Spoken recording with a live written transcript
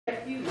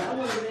you. I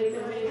want to make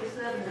them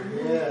 87 and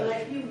move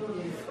like you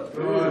move.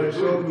 God is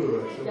so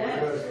good. So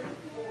let's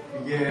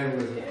begin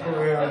with a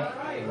prayer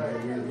and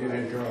we'll get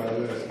into our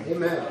lesson.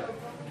 Amen.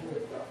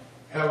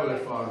 Heavenly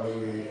Father,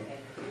 we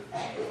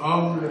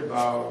humbly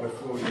bow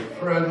before your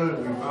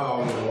presence. We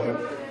bow,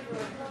 Lord,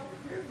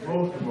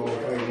 most of all,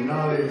 to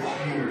acknowledge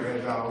you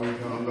as our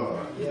eternal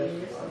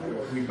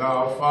God. We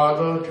bow,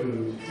 Father,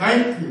 to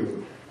thank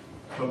you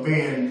for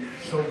being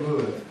so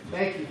good.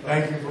 Thank you.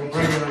 Thank you for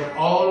bringing us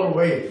all the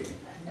way.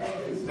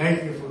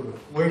 Thank you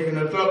for waking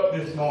us up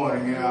this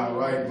morning in our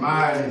right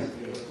mind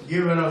and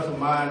giving us a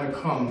mind to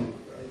come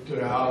to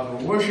the house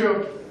of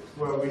worship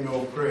where we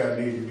know prayer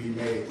needs to be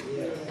made.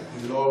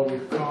 And Lord,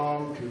 we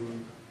come to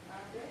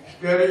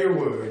study your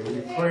word.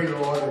 We pray,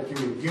 Lord, that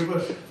you would give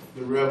us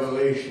the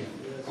revelation.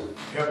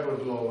 Help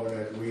us, Lord,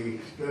 as we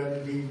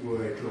study these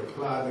words to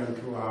apply them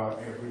to our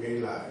everyday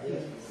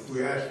lives.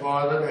 We ask,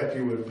 Father, that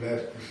you would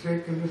bless the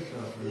sick and the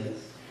suffering.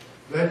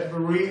 Bless the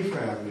bereaved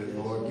families,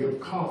 Lord. Give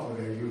comfort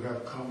as you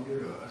have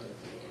comforted us.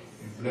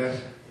 And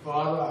bless,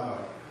 Father, our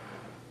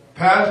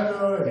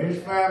pastor and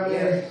his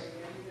family.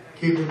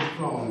 Keep him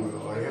strong,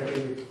 Lord. Help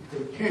him to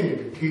continue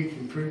to teach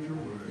and preach your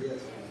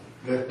word.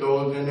 Bless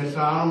those in the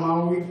sound of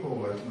my weak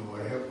voice,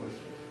 Lord. Help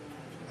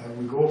us as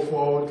we go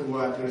forward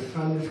throughout this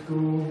Sunday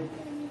school.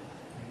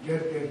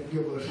 Just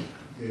give us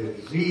the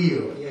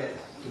zeal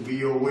to be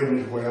your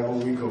witness wherever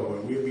we go.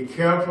 And we'll be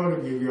careful to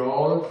give you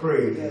all the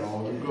praise and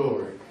all the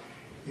glory.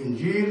 In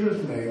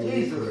Jesus' name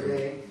we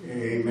pray.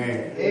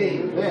 Amen.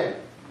 Amen.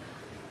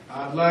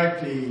 I'd like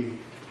to,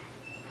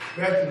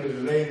 especially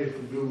the ladies,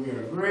 to do me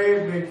a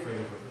great big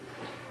favor.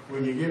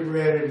 When you get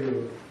ready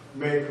to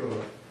make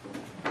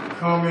a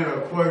comment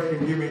or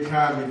question, give me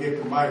time to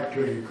get the mic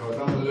to you because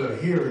I'm a little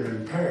hearing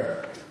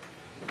impaired.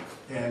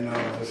 And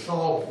the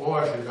soft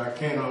voices I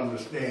can't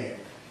understand.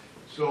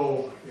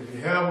 So if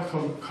you have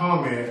some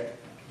comment,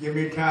 give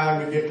me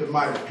time to get the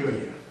mic to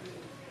you.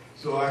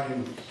 So I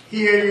can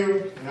hear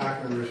you and I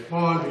can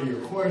respond to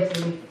your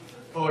question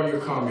or your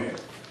comment.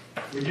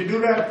 Would you do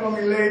that for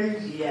me,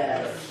 ladies?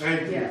 Yes.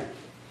 Thank you.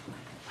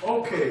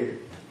 Okay.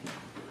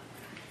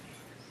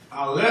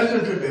 Our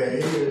lesson today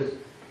is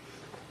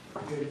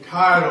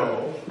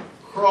entitled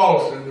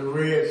Crossing the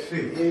Red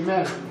Sea.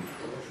 Amen.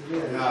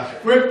 And our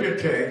scripture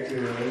text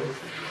is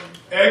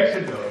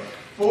Exodus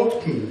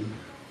 14,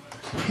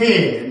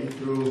 10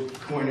 through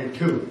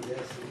 22.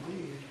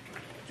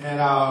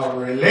 And our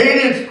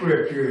related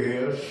scripture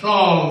is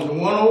Psalms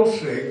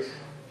 106,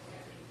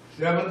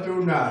 7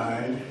 through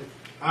 9,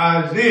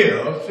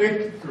 Isaiah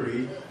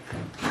 63,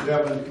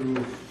 11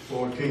 through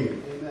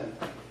 14. Amen.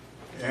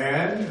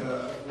 And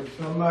if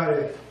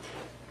somebody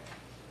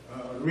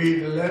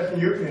read the lesson,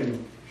 you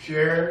can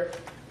share it.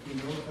 You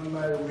know,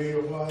 somebody read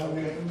a while, and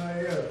then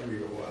somebody else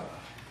read a while.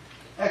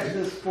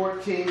 Exodus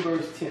 14,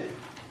 verse 10.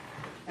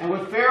 And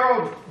when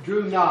Pharaoh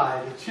drew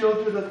nigh, the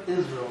children of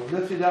Israel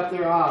lifted up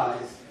their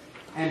eyes,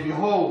 and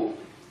behold,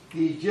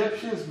 the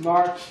Egyptians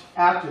marched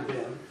after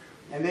them,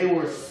 and they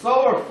were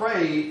so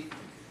afraid,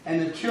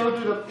 and the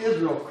children of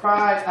Israel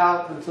cried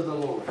out unto the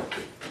Lord.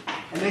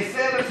 And they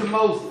said unto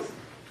Moses,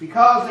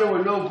 because there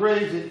were no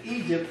graves in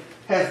Egypt,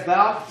 hast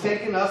thou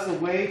taken us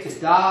away to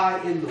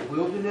die in the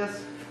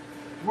wilderness?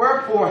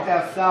 Wherefore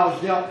hast thou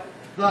dealt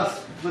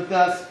thus with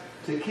us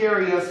to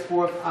carry us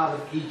forth out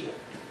of Egypt?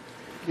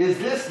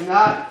 Is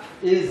not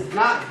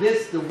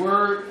this the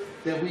word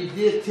that we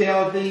did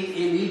tell thee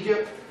in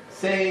Egypt,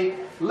 saying,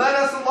 let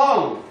us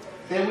alone,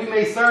 that we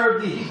may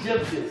serve the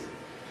Egyptians?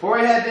 For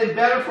it had been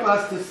better for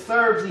us to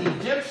serve the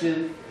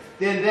Egyptians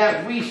than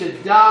that we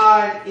should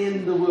die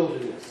in the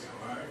wilderness.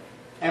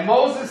 And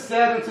Moses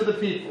said unto the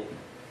people,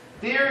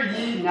 fear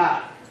ye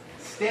not,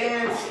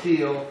 stand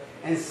still,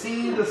 and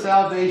see the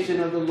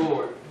salvation of the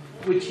Lord,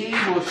 which he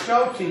will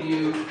show to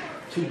you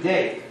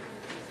today.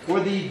 For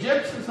the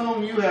Egyptians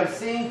whom you have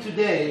seen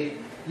today,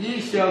 ye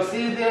shall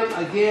see them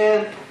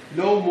again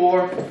no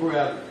more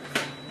forever.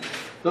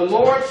 The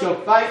Lord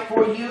shall fight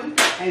for you,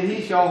 and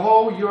he shall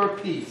hold your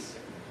peace.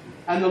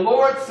 And the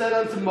Lord said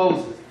unto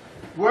Moses,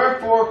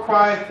 wherefore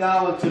criest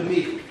thou unto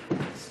me?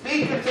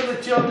 Speak unto the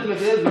children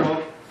of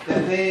Israel,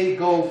 that they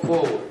go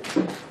forward.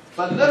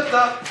 But lift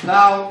up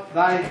thou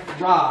thy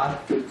rod,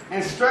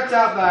 and stretch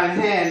out thine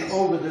hand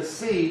over the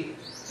sea,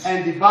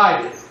 and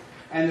divide it.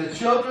 And the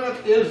children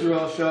of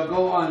Israel shall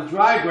go on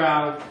dry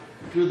ground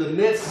through the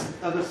midst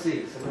of the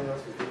sea. Somebody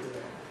else will do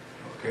that.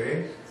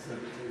 Okay.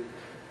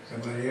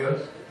 Somebody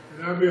else?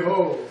 Now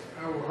behold,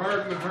 I will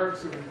harden the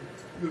hearts of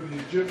the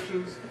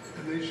Egyptians,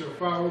 and they shall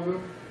follow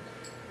them.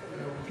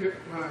 And I will get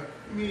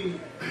me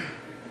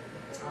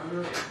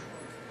honor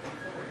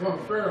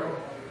upon Pharaoh,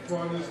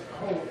 upon his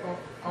whole,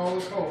 all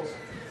his hosts,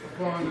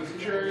 upon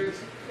his chariots,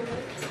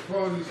 and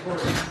upon his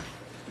horses.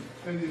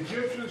 And the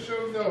Egyptians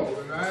shall know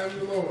that I am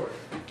the Lord,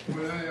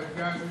 when I have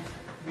gotten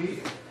me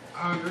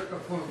honor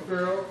upon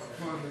Pharaoh,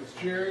 upon his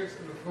chariots,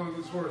 and upon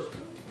his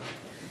horsemen.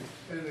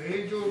 And the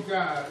angel of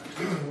God,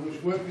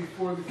 which went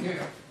before the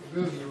camp of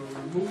Israel,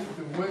 removed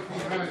and went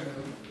behind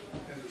them,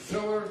 and the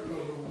pillar of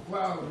the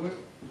cloud went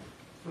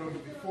from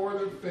before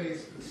their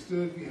face and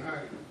stood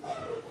behind them.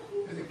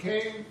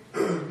 came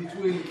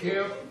between the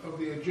camp of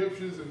the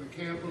Egyptians and the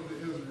camp of the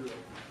Israel.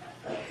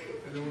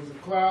 And there was a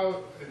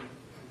cloud and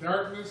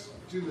darkness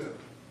to them.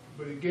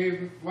 But he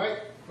gave light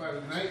by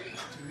the night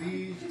to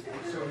these,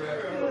 so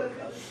that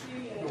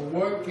the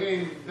one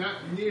came not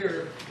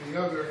near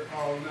the other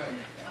all night.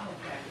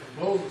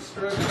 Moses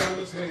stretched out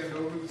his hand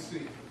over the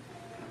sea,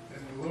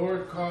 and the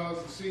Lord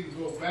caused the sea to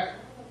go back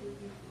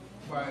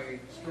by a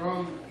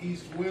strong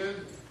east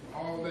wind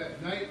all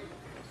that night,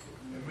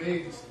 and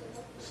made the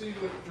sea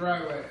look dry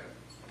land,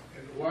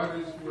 and the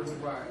waters were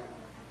divided.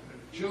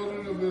 And the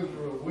children of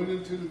Israel went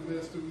into the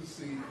midst of the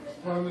sea,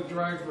 upon the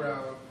dry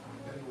ground,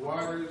 and the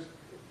waters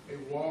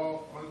a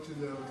wall unto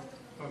them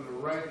on the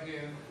right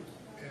hand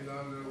and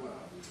on their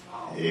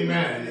left.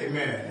 Amen,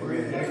 amen,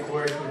 amen. Any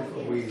questions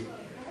before we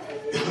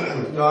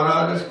start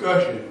our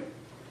discussion?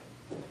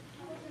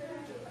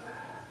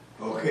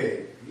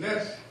 Okay,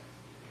 let's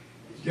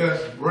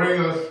just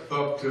bring us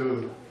up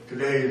to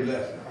today's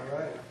lesson. All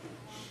right.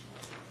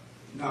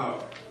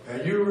 Now,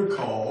 as you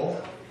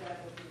recall,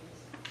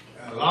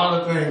 a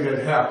lot of things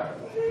that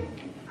happened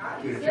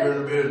to the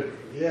children of Israel.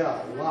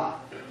 Yeah, a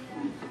lot.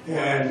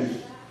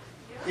 And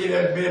it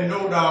has been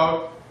no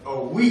doubt a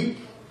week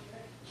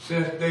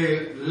since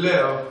they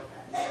left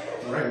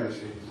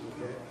Ramesses.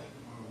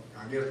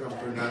 I guess I'm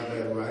pronouncing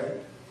that right.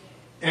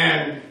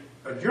 And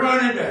a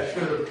journey that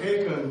should have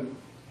taken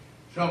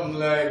something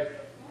like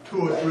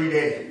 2 or 3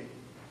 days.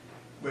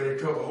 But it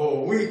took a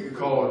whole week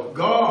because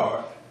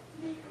God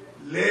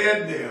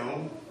led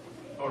them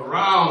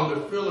around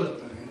the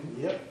Philistines.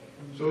 Yep.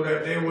 So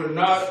that they would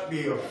not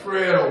be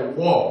afraid of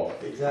war.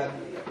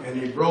 Exactly.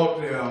 And he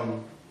brought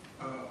them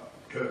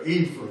to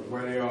Ephraim,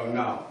 where they are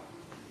now.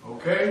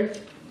 Okay?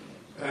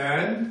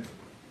 And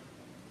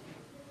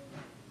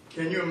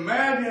can you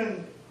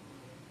imagine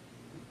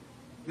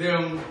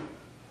them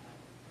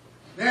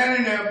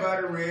standing there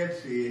by the Red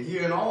Sea and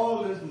hearing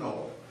all this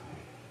noise?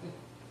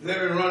 Let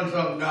me run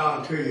something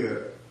down to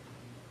you.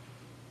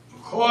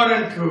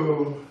 According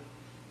to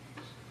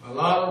a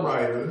lot of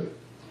writers,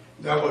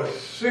 there were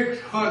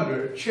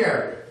 600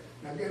 chariots.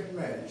 Now get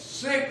mad.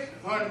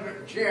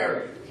 600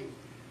 chariots.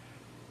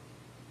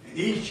 And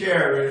each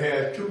chariot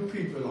has 2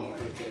 people on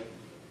it.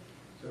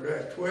 So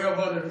that's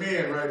 1,200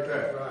 men right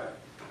there. Right.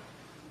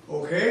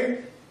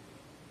 Okay?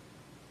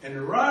 And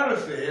the writer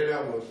said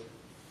there was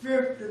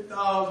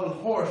 50,000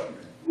 horsemen.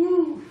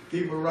 Woo!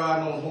 People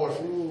riding on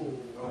horses. Ooh.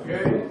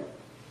 Okay?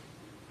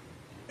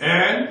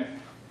 And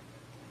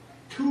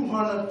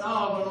 200,000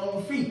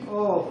 on feet.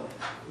 Oh.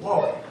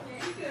 Walking.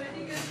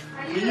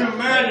 Can you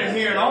imagine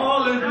hearing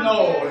all this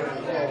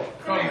noise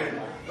coming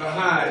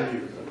behind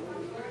you?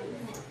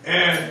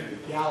 And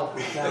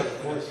Galloping down the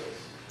horses.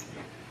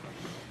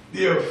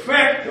 the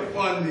effect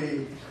upon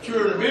the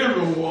children of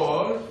Israel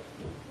was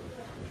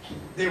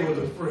they were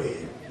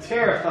afraid.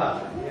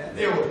 Terrified. Yeah.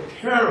 They were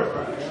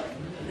terrified.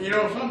 You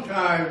know,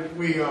 sometimes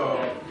we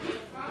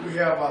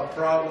have our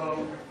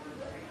problem,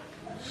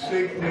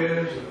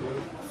 sickness,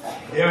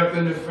 death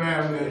in the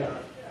family,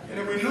 and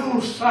then we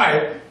lose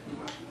sight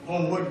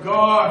on what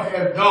God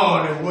has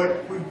done and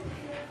what we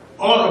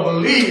ought to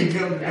believe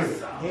Him to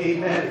do.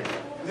 Amen.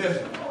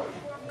 Listen,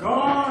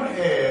 God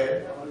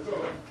had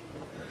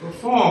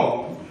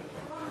performed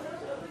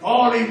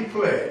all these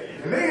plagues,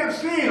 and they have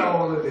seen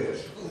all of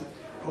this.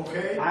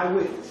 Okay?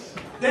 Eyewitness.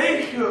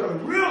 They should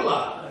have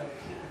realized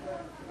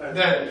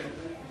that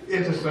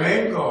it's the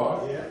same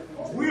God. Yeah.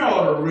 We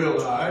ought to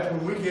realize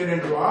when we get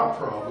into our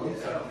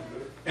problems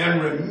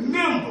and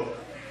remember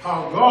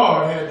how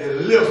God had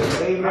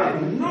delivered.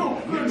 Amen.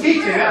 No, You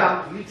teach it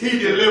now. He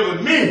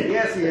delivered me.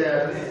 Yes, he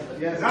has.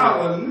 Yes, And I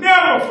will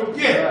never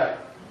forget. Right.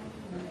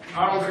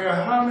 I don't care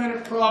how many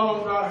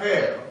problems I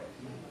have.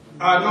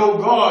 I know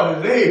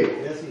God is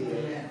able Yes, he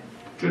is.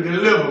 to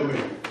deliver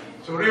me.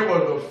 So they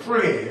was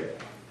afraid.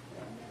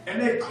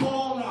 And they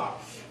called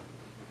out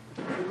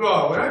to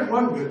God. Well, that's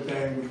one good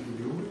thing we can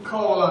do. We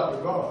call out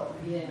to God.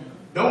 Yeah.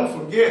 Don't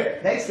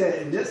forget. They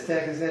said in this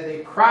text, it said they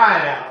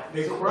cried out.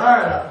 They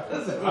cried out.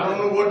 I don't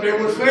know what they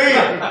were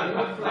saying.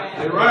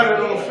 The writer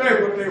don't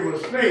say what they were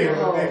saying,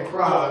 but they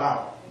cried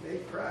out. They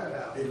cried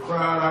out. They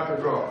cried out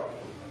to God.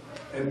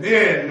 And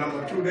then,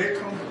 number 2, they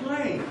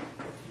complained.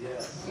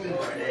 Yes.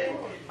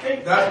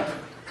 That's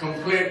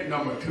complaint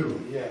number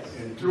 2. Yes.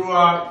 And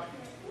throughout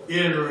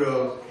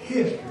Israel's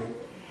history,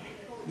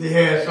 they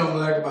had something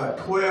like about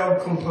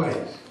 12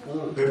 complaints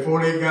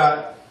before they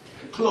got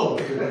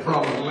close to the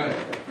promised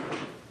land.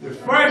 The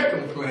first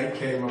complaint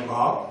came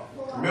about,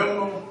 you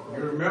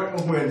remember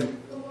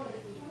when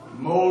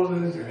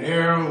Moses and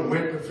Aaron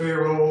went to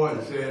Pharaoh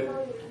and said,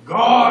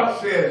 God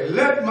said,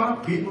 let my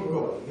people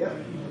go, Yep.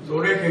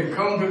 so they can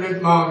come to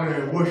this mountain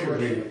and worship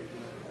me.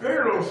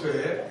 Pharaoh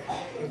said,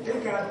 if they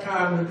got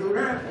time to do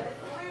that,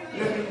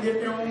 let them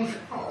get their own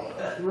straw.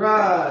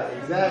 Right,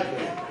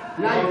 exactly.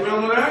 You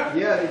remember that?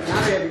 Yeah,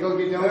 now they have to go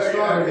get their own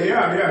straw.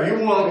 Yeah.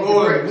 You want to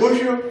go and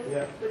worship?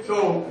 Yeah.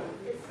 So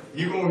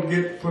you're going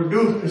to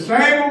produce the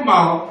same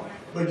amount,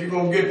 but you're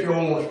going to get your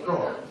own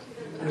straw.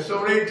 And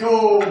so they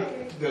told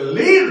the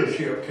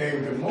leadership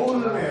came to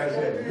Moses and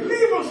said,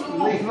 leave us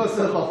alone. Leave us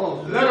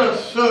alone. Let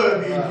us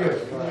serve the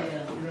Egyptians.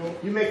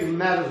 Right. You making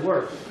matters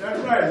worse. That's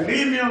right.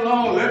 Leave me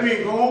alone. Let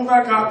me go on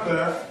back out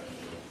there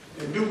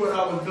and do what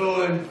I was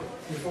doing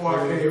before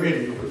I came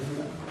in here.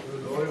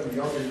 Lord,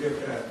 y'all can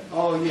get that.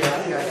 Oh yeah,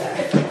 I got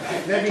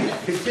that. Let me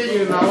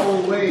continue in my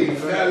own ways.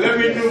 Right? Yeah, let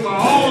me do my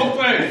own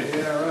thing.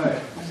 Yeah,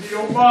 right. See,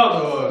 your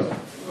father was.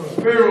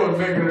 Pharaoh was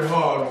making it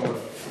hard on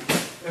us.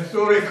 And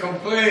so they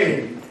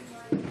complained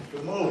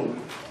to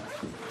Moses,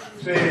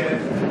 saying,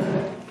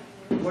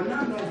 "We're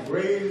not no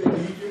graves in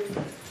Egypt.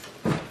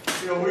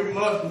 You know, we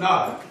must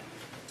not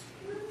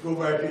go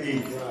back to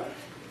Egypt." Right.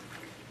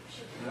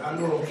 And I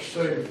know a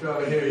certain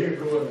fella here, he'll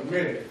go in a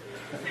minute.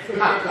 He'll go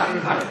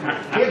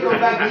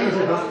back to Egypt.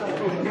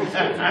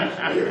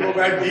 He'll go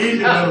back to Egypt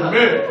in a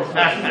minute.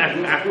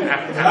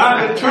 And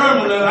I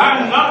determined that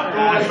I'm not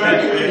going back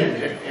to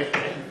Egypt.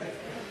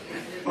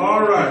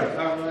 All right.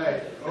 All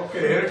right.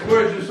 Okay, any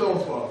questions so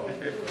far?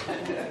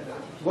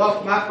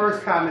 Well, my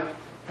first comment,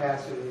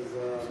 Pastor, is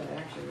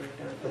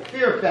the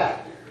fear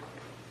factor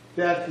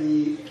that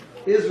the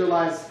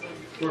Israelites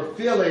were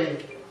feeling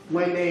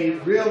when they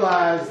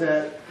realized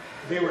that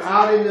they were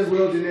out in the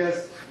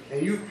wilderness,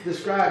 and you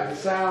described the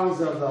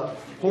sounds of the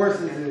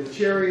horses and the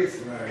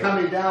chariots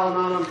coming down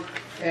on them,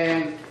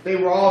 and they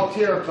were all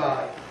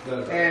terrified.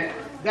 And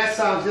that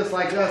sounds just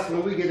like us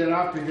when we get in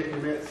our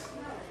predicaments,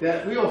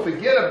 that we don't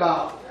forget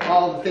about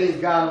all the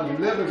things God has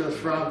delivered us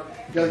from,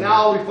 because now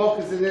all we're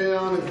focusing in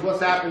on is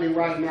what's happening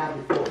right now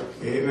before us.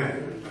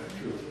 Amen. That's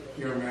true.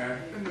 Young man.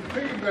 And to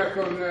piggyback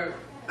on that,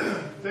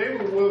 they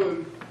were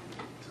willing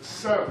to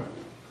settle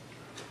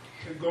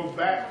and go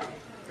back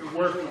and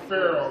work with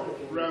Pharaoh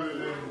rather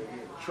than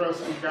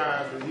trusting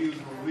God that he was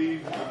going to lead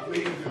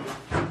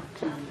them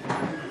to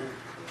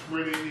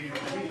where they needed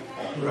to be.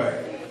 Right.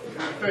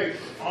 And I think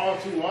all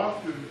too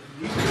often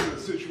we get in a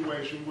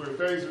situation where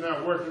things are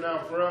not working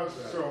out for us,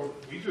 so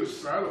we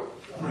just settle.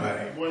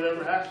 Right.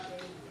 Whatever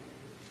happens.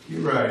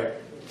 You're right.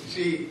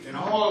 See, in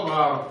all of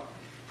our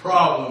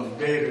problems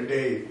day to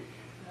day,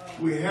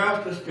 we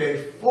have to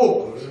stay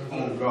focused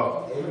on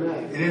God.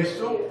 Amen. And it's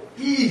so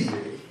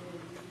easy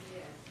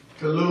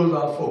to lose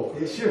our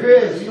focus. It sure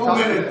is. So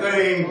many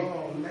things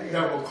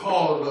that will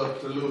cause us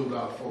to lose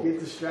our Get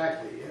focus.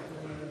 distracted,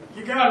 yeah.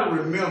 You got to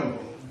remember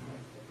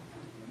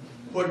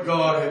what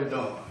God has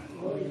done.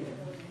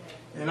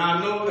 And I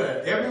know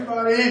that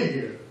everybody in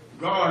here,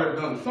 God has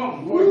done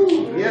something for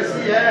you. Yes,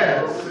 he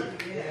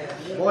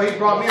has. Boy, he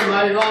brought me a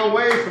mighty long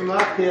way from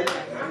that pit.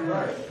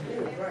 Right.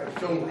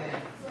 So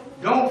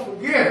don't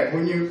forget,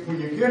 when you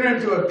get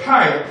into a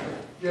tight,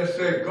 just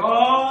say,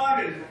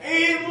 God is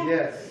able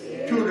to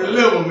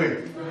deliver me.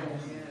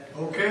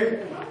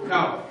 Okay?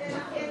 Now,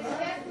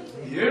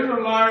 the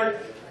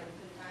Israelites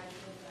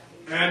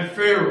and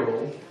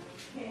Pharaoh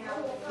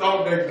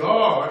thought that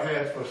God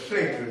had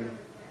forsaken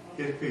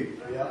his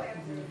people. Yeah.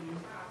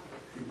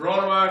 He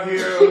brought them out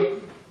here,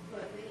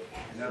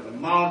 and there's a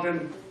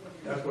mountain.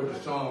 That's what the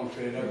song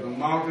said. There's a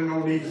mountain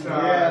on each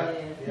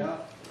side. Yeah.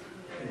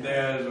 And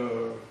there's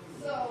a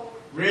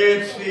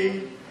Red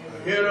Sea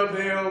ahead of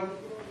them.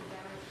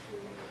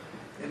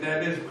 And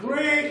there's this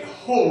great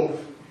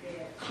host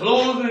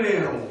closing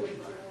in on them.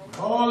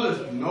 All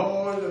this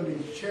noise of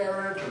these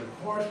chariots and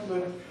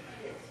horsemen.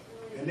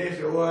 And they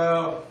said,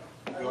 well,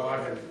 God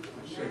has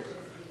forsaken us.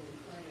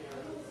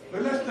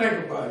 But let's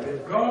think about it.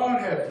 If God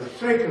had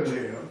forsaken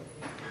them,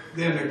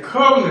 then the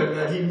covenant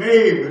that he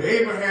made with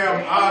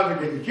Abraham,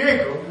 Isaac, and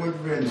Jacob would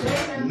have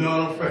been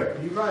none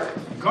effect. You're right.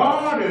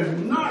 God is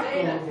not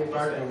going to go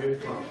back on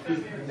his promise.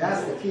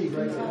 That's the key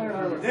right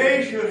there.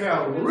 They should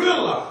have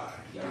realized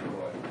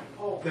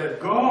that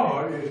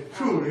God is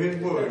true to his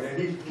word, and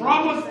he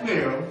promised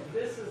them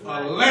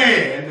a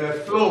land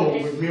that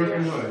flows with milk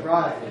and honey.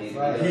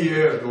 Right. He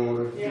is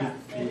going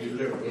to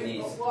deliver.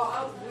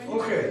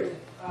 Okay.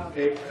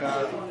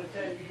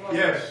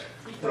 Yes.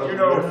 You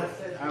know,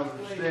 I was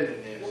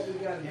studying this.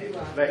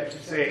 Like you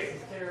said,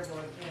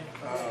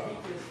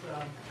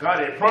 God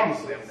had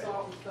promised them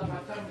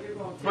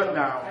that. But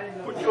now,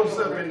 put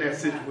yourself in that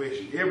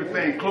situation.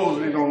 Everything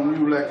closing in on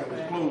you like it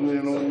was closing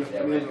in on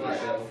Mr.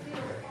 Israel.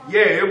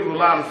 Yeah, it was a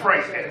lot of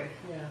frightening.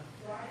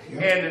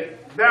 And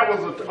that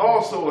was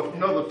also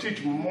another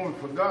teachable moment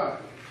for God.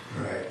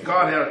 Right.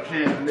 God had a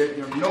chance to let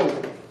them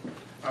know,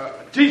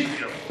 teach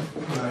them.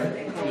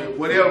 Right.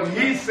 Whatever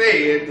he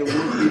said,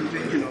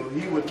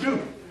 he would do.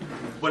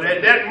 But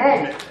at that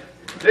moment,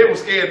 they were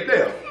scared to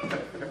death.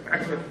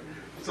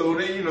 So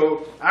they,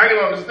 I can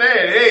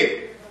understand,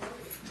 hey,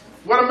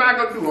 what am I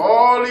going to do?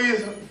 All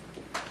these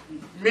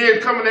men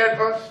coming at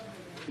us,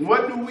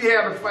 what do we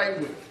have to fight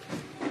with?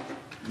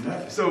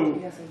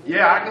 So,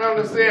 yeah, I can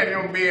understand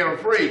them being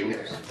afraid.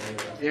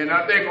 And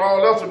I think all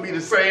of us will be the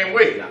same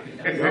way.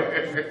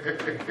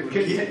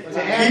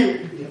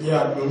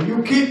 When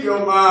you keep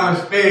your mind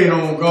stayed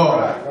on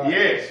God,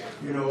 Yes.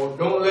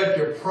 Don't let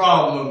your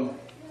problem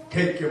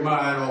take your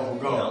mind off of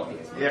God.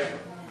 Yeah.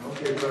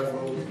 Okay, Brother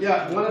Moses.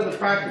 Yeah, one of the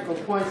practical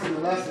points in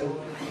the lesson,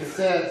 it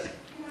says,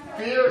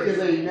 fear is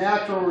a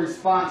natural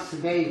response to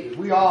danger.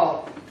 We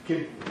all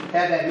can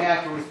have that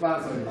natural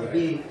response of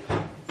being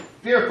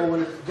fearful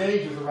when there's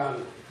dangers around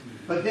you.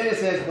 But then it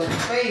says, but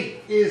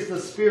faith is the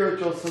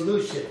spiritual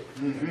solution,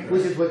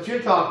 which is what you're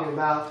talking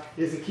about,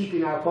 is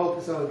keeping our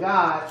focus on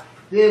God.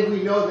 Then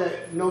we know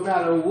that no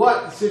matter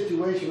what the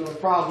situation or the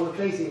problem we're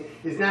facing,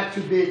 is not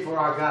too big for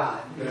our God.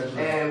 Right.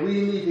 And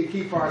we need to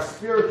keep our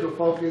spiritual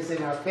focus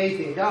and our faith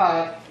in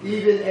God,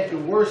 even at the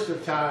worst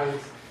of times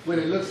when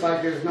it looks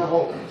like there's no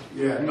hope.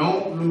 Yeah,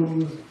 don't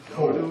lose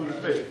hope.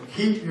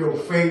 Keep your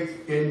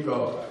faith in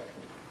God.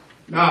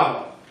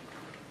 Now,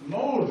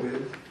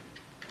 Moses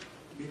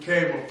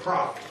became a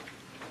prophet.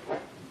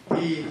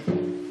 He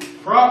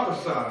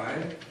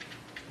prophesied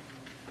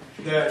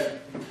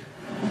that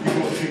you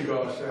won't see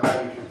God's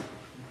salvation.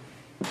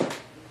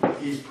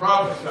 He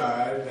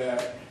prophesied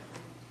that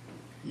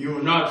you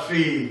will not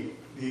see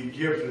the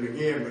Egyptians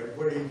again, but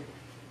what he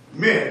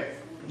meant,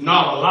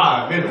 not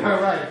alive anyway.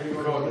 Right.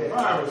 Because the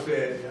Bible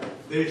said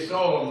they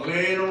saw him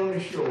laying on the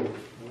shore,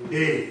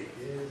 dead.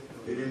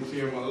 They didn't see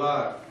him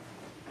alive.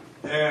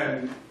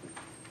 And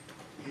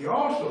he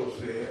also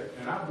said,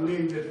 and I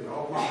believe this with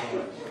all my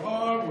heart,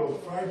 God will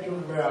fight your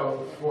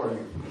battles for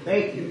you.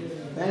 Thank you.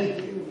 Thank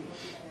you.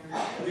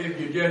 If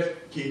you just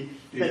keep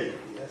still. Thank you.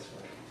 That's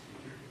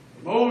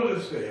right.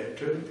 Moses said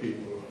to the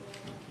people,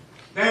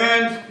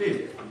 stand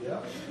still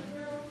Yep.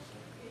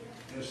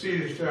 and see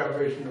the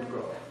salvation of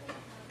God.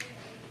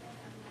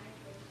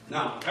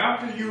 Now,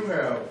 after you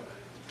have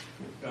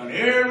done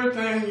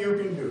everything you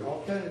can do,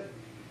 Okay.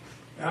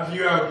 after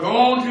you have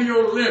gone to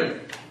your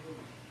limit,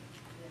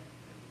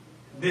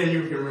 then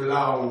you can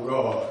rely on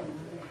God.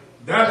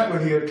 That's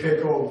when he'll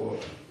take over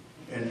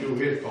and do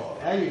his part.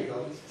 There you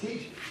go. He's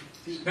teaching.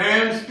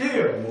 Stand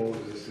still,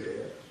 Moses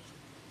said,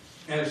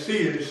 and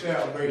see the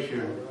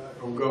salvation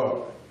of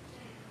God.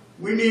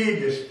 We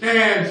need to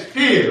stand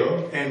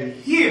still and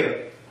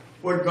hear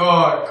what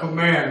God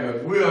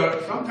commands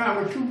us.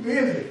 Sometimes we're too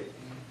busy.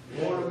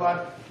 Worried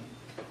about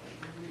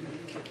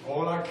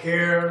all our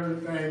cares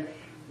and things.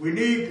 We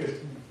need to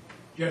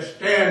just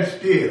stand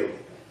still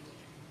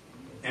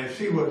and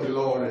see what the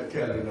Lord is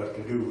telling us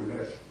to do. And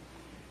that's,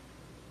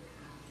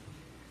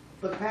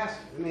 But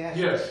Pastor, let me ask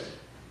you. yes.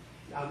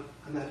 I'm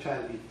not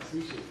trying to be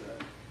facetious,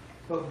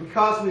 but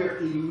because we are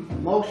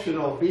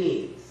emotional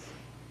beings,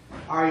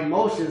 our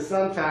emotions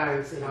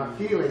sometimes and our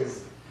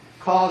feelings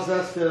cause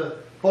us to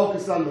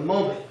focus on the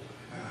moment.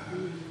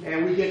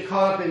 And we get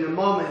caught up in the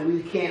moment.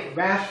 We can't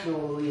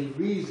rationally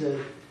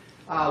reason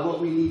what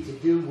we need to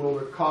do when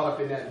we're caught up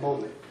in that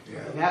moment.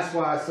 Yeah. And that's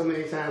why so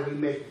many times we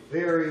make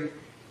very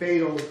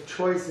fatal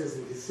choices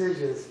and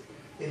decisions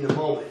in the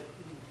moment.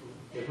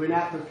 If we're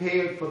not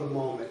prepared for the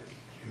moment,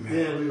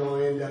 then we're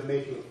going to end up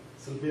making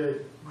some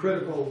very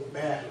critical,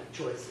 bad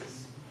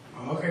choices.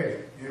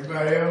 Okay.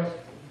 Anybody else?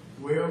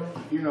 Will?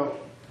 You know,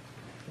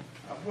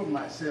 I put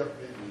myself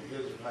in the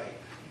Israelite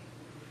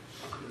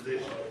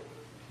position.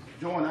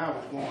 Joe and I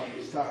was going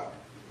to stop,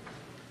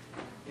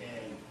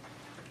 and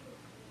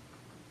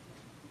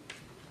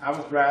I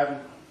was driving.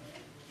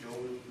 Joe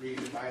was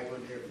reading the Bible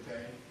and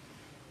everything.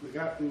 We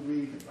got through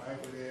reading the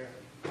Bible there.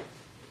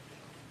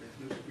 Let's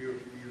do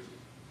spiritual music.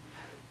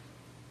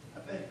 I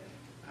think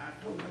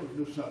I told him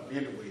to do something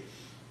anyway.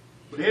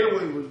 But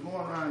anyway, we was going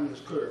around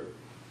this curve.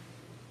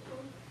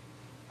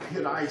 I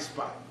hit an ice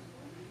spot.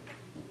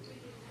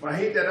 When I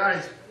hit that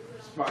ice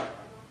spot,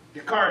 the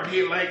car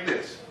did like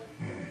this.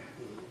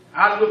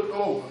 I looked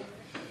over,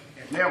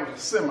 and there was a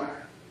semi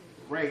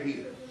right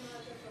here.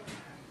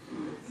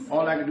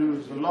 All I could do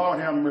was, Lord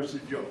have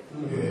mercy, Joe.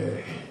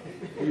 Yeah.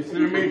 You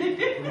see what I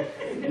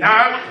mean?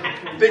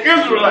 Now, the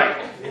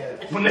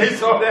Israelites, when they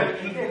saw that,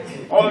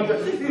 all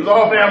the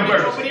Lord have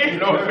mercy. You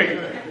know what I mean?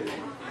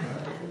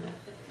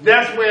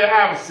 That's where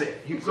I was set.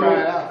 So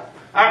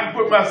I can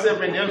put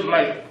myself in the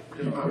Israelite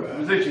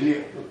position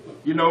here.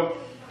 You know,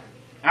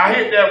 I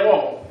hit that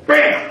wall.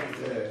 Bam!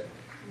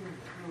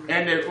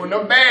 And then when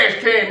them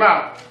bags came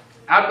out,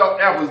 I thought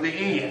that was the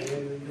end.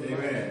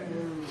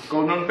 Amen.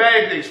 Because them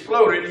bags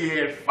exploded, he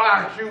had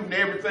fire shooting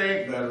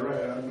everything. That's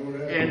right, I know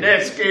that. And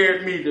that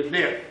scared me to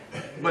death.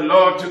 But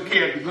Lord took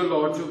care of it. The good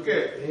Lord took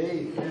care of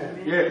it.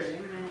 Amen. Yes.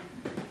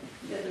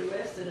 Yeah, the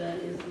rest of that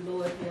is the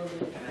Lord held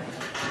in track.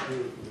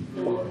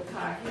 The Lord the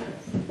car hit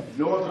us.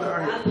 No other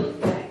car I hit.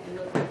 looked back and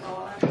looked at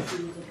all I could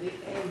see was a big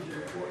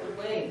angel for the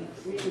wings.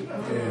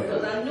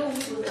 Because I knew we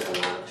was in a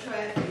lot of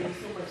traffic and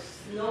so much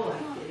snow out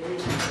there. And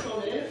it was on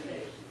the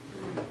intersection.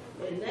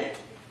 And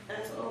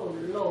that's oh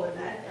Lord, I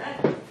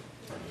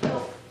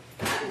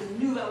just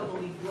knew I was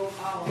going to be broke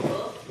all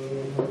up.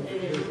 And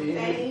it was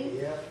pain.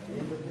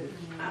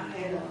 I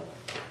had a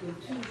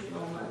contusion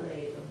on my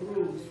leg, a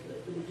bruise, but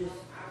it was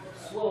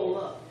just swole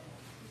up.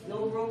 No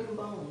broken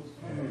bones.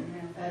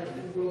 I had a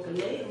few broken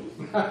nails.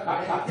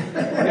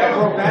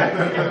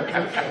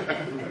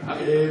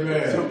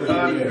 Amen. So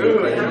God Amen.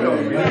 good, you know.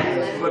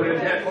 Amen. But in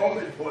that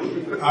moment for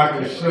you. I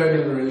can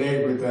certainly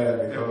relate with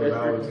that because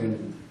I was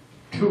in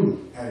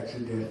 2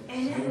 accidents.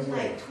 And it was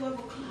like 12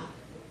 o'clock.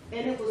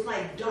 And it was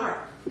like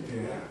dark.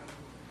 Yeah.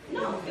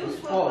 No, it was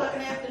 12 o'clock in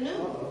the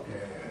afternoon.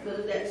 Yeah. Because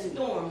of that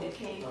storm that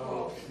came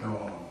across.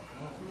 No.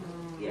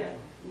 Yeah,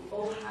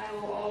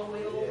 Ohio all the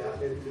way over. Yeah, I've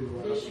been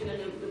through. Michigan,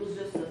 it was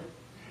just a,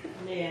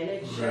 man,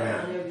 they shut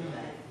down everything.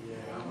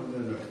 Yeah, I was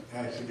in an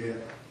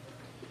accident,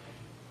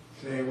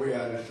 same way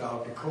out in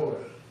South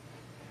Dakota.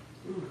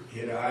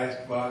 Hit an ice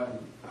spot, and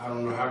I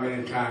don't know how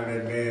many times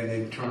that van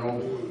didn't turn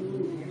over.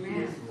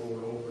 Just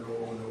rolled over and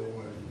over and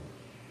over, and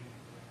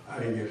I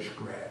didn't get a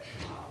scratch.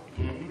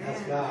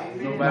 That's God.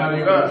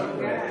 Nobody got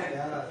it. That's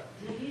God.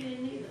 He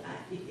didn't either.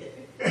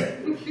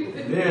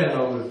 Then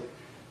I was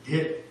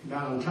hit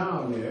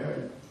downtown there.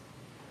 And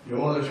the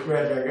only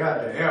scratch I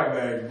got, the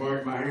airbag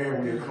burnt my hand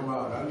when it come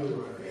out. I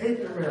knew I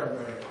hate them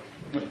airbags.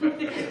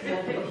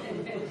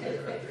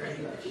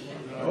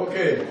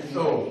 Okay,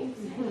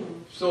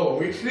 so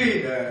we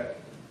see that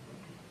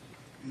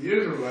the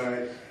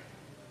Israelites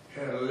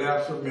had a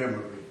lapse of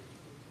memory.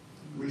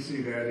 We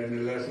see that in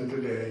the lesson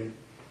today.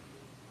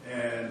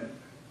 And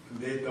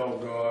they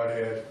thought God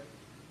had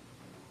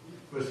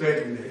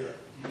forsaken them.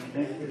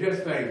 But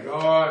just think,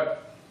 God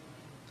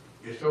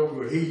is so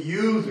good. He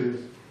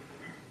uses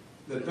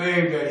the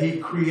things that he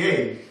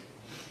creates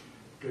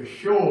to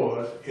show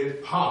us his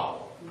power.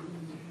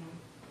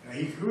 Now,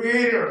 he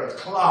created a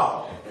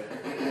cloud.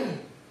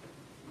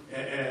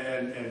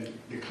 And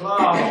the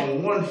cloud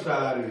on one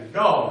side is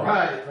dark.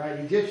 Right,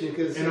 Egyptian.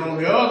 And on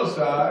the other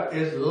side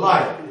is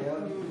light. Yeah.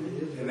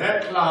 And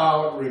that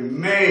cloud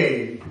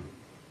remained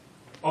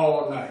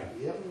all night.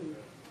 Yep.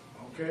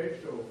 Okay,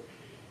 so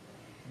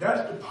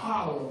that's the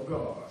power of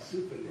God.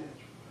 Supernatural.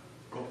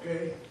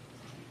 Okay?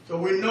 So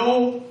we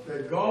know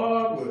that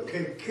God will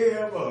take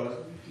care of us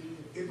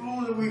if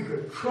only we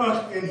could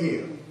trust in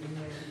him.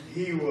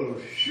 He will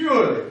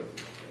surely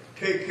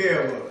take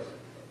care of us.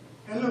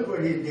 And look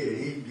what he did.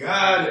 He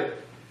guided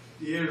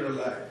the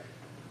Israelites.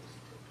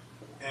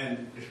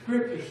 And the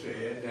scripture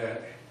said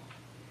that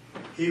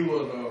he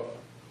was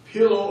a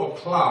pillar of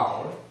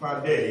cloud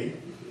by day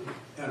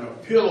and a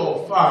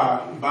pillar of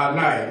fire by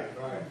night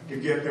to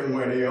get them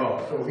where they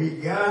are. So he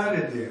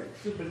guided them.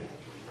 Supernatural.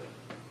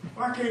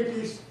 Why can't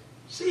you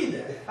see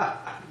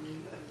that?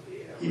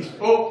 He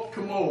spoke to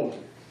Moses.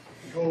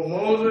 He told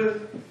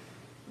Moses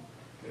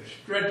to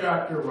stretch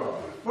out your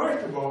rod.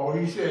 First of all,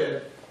 he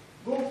said,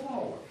 go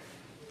forward.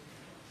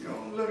 You know,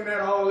 I'm looking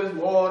at all this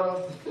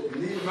water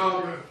and these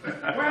mountains.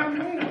 Where am I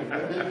going?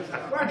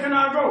 Where can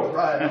I go?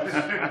 Right.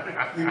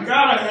 You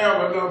gotta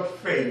have enough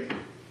faith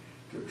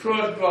to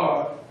trust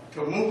God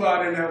to move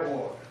out in that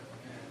water.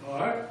 All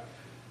right?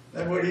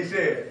 That's what he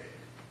said.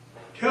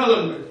 Tell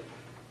him to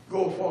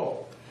go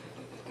forward.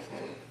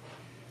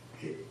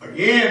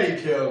 Again,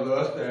 he tells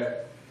us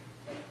that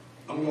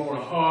I'm going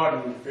to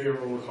harden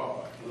Pharaoh's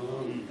heart.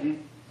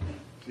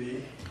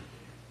 See?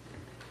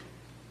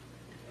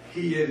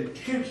 He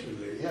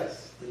intentionally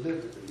Yes,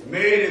 deliberately.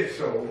 made it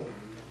so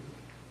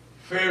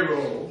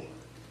Pharaoh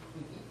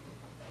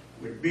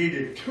would be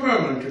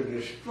determined to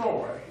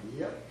destroy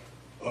Yep.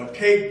 or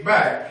take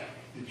back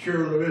the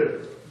children of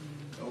Israel.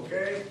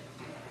 Okay?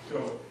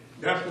 So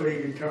that's what he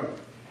determined.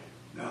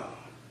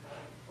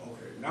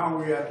 Now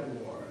we're at the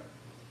water.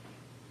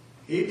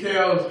 He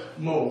tells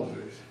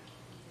Moses,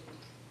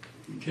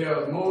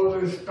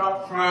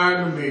 stop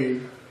crying to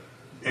me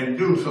and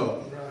do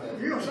something.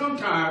 You know,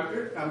 sometimes,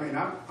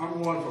 I'm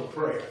one for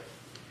prayer.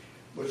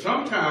 But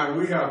sometimes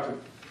we have to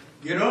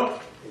get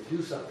up And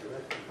do something,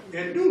 right?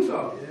 and do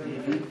something.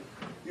 Yeah.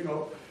 You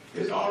know,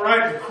 it's all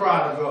right to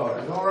cry to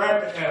God. It's all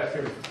right to ask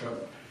him for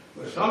something.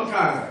 But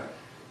sometimes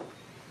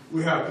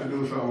we have to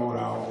do something on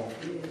our own.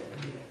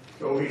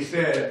 So he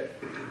said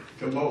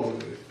to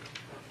Moses,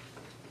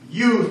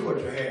 use what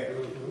you have.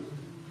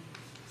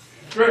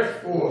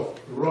 Stretch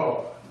forth the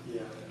rod.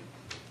 Yeah.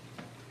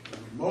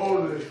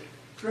 Moses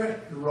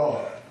stretched the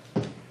rod.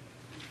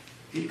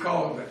 He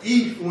caused the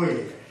east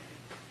wind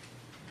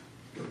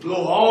to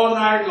blow all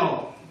night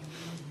long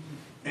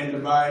and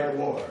divide the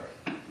water.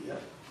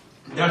 Yep.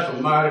 That's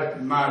a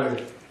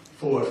mighty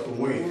force for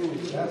wind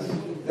Ooh,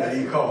 that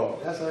he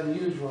called. That's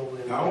unusual.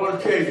 Now I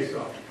want to tell you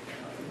something.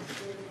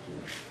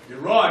 The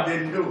rod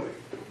didn't do it.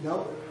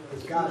 No,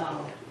 it's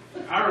God.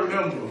 I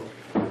remember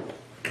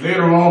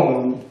later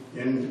on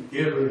in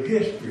Israel's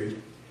history,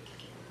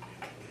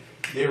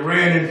 they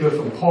ran into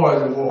some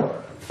poison water.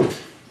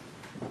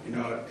 You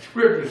know,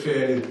 scripture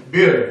said it's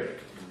bitter,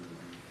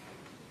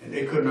 and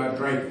they could not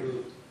drink it.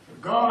 So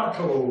God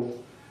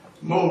told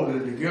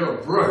Moses to get a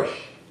brush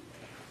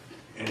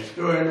and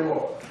stir in the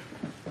water.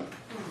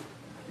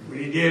 When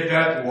he did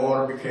that, the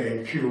water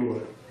became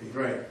pure to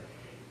drink.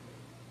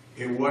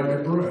 It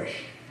wasn't a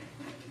brush.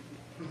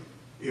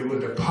 It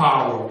was the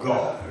power of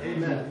God.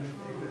 Amen.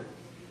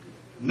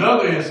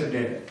 Another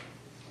incident,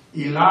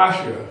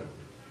 Elisha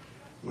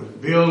was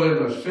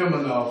building a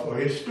seminar for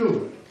his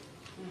students.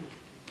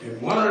 And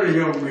one of the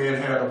young men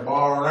had a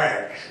bar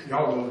axe.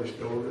 Y'all know the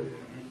story.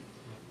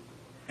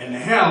 And the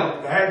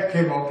axe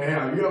came off the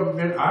handle. You ever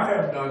been? I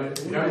have done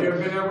it. Y'all ever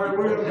been that way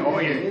with it? Oh,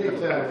 yeah.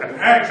 Anytime. The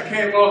axe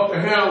came off the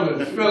handle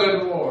and fell in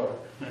the water.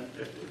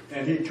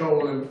 And he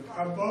told him,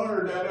 I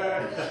borrowed that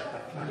axe.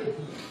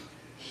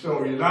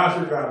 So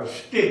Elisha got a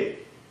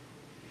stick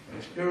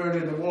and stirred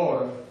in the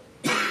water.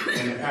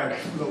 and the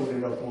axe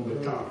floated up on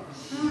the top.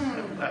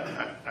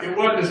 It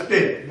wasn't a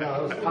stick. No,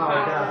 it was power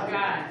of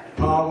God.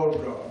 Power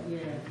of God.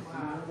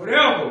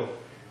 Yeah.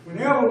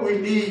 Whenever we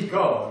need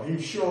God,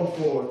 He shows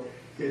forth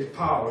His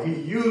power.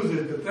 He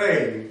uses the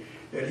thing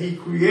that He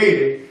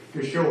created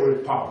to show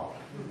His power.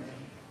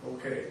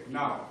 Okay,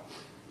 now,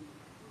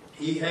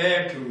 He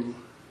had to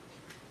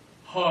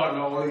harden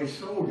all these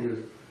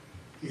soldiers.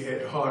 He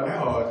had to harden their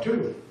heart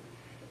too.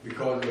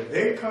 Because if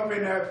they come in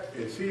there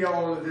and see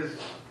all of this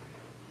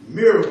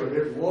miracle,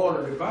 this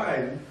water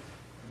dividing,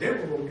 they were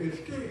going to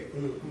get scared.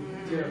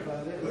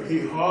 But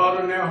He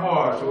hardened their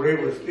heart so they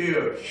would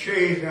still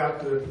chase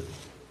after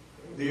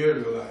the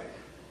Israelites.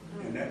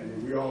 And that,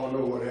 we all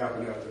know what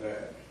happened after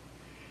that.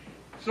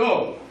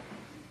 So,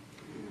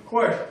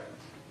 question,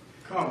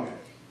 comment.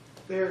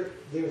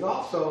 There's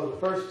also the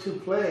first two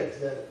plagues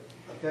that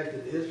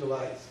affected the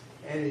Israelites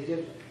and the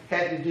Egyptians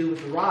had to do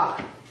with the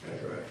rod.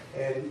 That's right.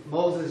 And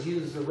Moses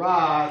used the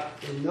rod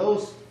in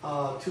those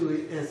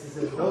two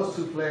instances, those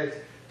two plagues,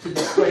 to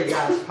display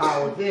God's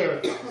power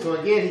there. So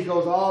again, he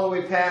goes all the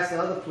way past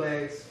the other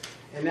plagues,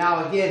 and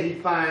now again he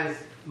finds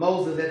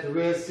Moses at the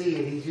Red Sea,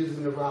 and he's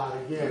using the rod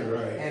again.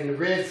 Right. And the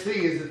Red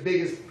Sea is the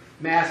biggest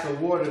mass of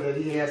water that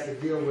he has to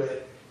deal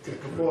with to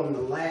perform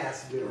the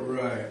last miracle,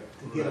 Right.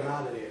 to get him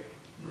out of there.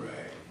 Right.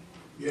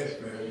 Yes,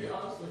 And ma'am. you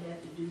also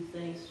have to do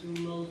things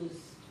through Moses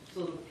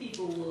so the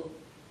people will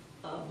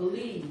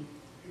believe.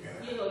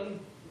 Yeah. You know,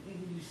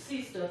 you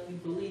see stuff, you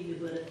believe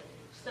it, but if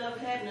stuff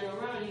happening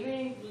around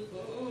you,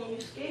 you're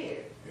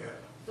scared. Yeah.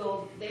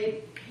 So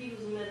he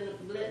was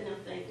letting them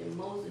think that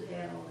Moses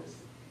had all this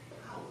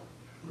power,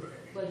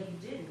 Right. but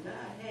he didn't. God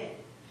had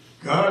it.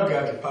 God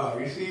got the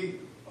power. You see,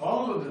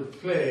 all of the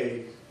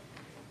plagues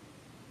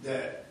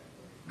that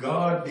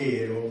God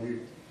did over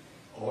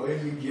all the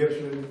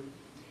Egyptians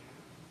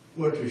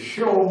were to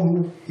show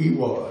who He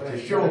was, to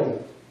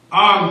show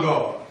I'm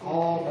God.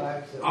 All by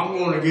himself. I'm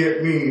going to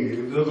get me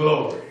the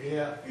glory.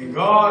 Yeah. And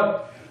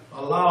God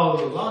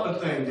allows a lot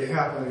of things to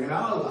happen in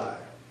our life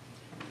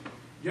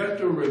just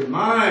to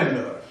remind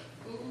us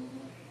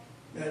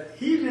that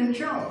He's in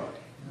charge.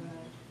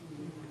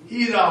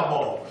 He's our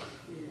boss.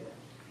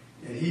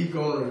 And He's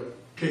going to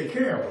take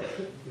care of us.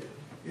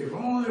 If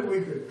only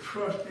we could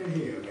trust in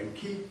Him and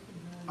keep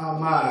our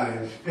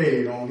minds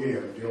stayed on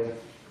Him, Joe.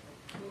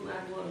 My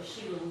daughter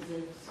Sheila was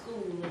in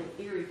school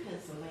in Erie,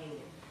 Pennsylvania,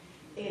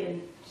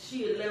 and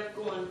she had left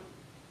going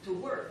to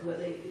work where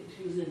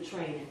she was in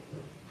training.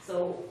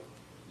 So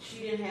she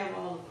didn't have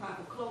all the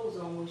proper clothes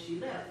on when she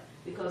left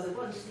because it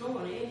wasn't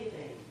snowing or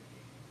anything.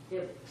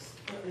 It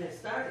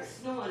started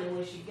snowing, and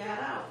when she got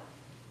out,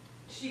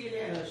 she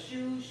didn't have her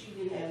shoes, she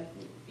didn't have,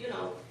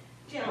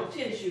 she had on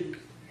tennis shoes.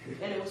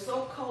 And it was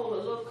so cold, a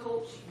little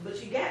coat, but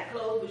she got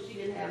clothes, but she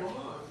didn't have them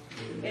on.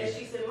 And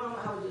she said, Mama,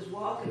 I was just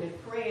walking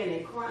and praying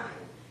and crying.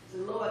 I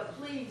said, Lord,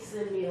 please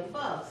send me a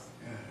bus.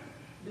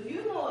 Do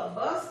you know a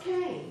bus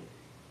came?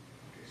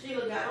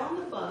 Sheila got on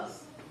the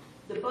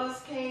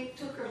bus came,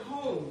 took her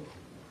home,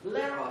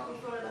 let her off in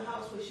front of the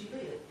house where she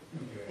lived.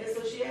 And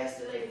so she asked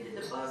the lady, did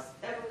the bus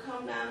ever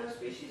come down the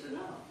street? She said,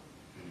 no.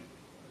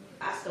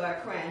 I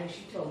started crying, and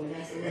she told me,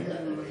 and I said, well,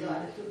 nothing but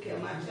God that took care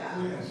of my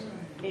child.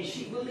 And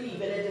she believed,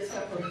 and it just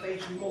helped her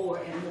faith more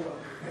and more.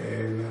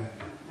 Amen.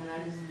 And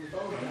I just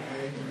told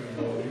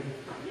her.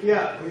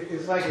 Yeah,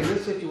 it's like in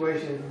this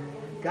situation,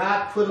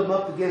 God put them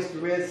up against the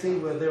Red Sea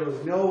where there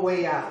was no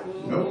way out.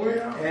 No way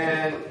out.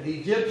 And the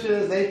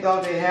Egyptians, they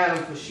thought they had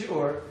them for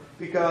sure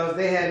because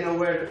they had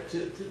nowhere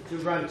to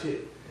run to.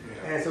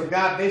 Yeah. And so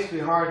God basically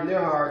hardened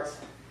their hearts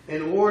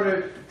in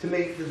order to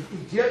make the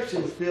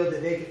Egyptians feel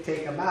that they could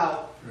take them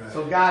out. Right.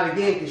 So God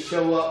again could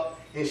show up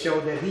and show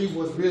that He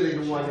was really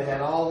the one that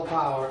had all the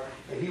power.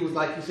 And He was,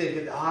 like you said,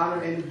 get the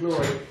honor and the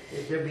glory.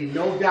 And there'd be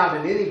no doubt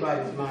in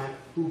anybody's mind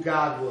who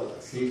God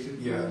was. He said,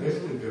 yeah, this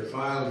is the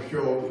final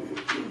show.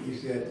 He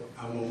said,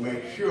 I'm going to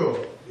make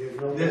sure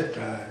this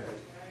time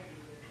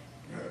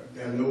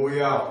there's no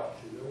way out.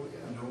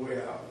 No way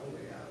out.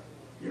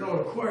 You know,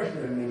 the question,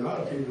 and a lot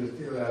of people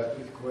still ask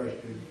this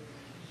question,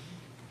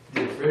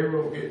 did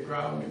Pharaoh get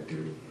drowned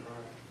too?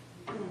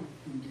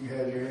 You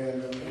had your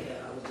hand on that?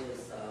 Yeah, I was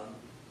just,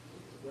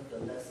 what the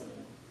lesson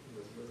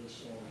was really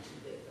showing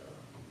you that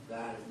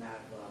God is not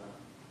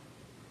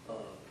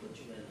gonna put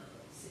you in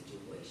a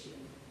situation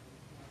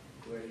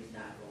where He's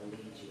not gonna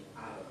lead you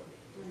out of it.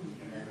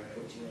 And not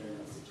put you in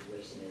a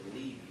situation and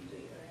leave you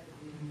there.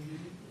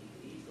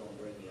 He's gonna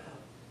bring you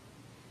out.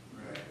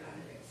 Right. Out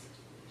of that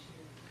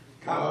situation.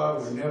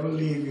 God will never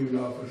leave you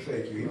nor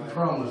forsake you. He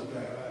promised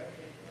that.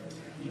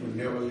 He will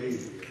never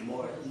leave you.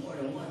 More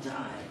than one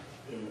time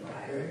in the Bible.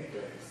 Okay. It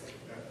doesn't say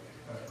that.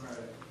 That's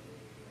right.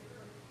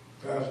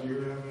 Pastor, you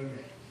have any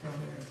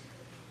comments?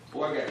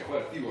 Boy, I got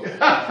quite a few of them.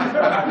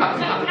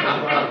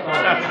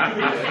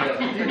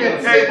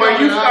 Hey, but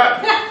you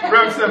start,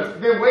 Reverend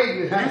Simpson, Been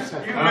waiting. you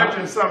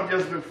mentioned something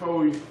just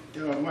before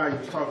Mike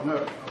was talking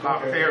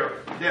about Okay. Pharaoh.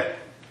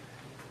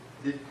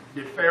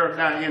 Did Pharaoh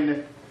die in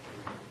the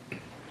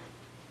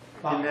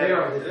About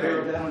Pharaoh, did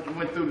Pharaoh die?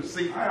 went through the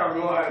sea? I have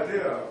no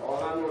idea.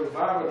 All I know the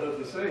Bible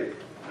doesn't say.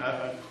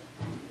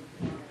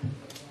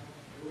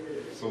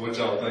 So what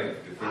y'all think?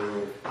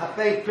 I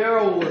think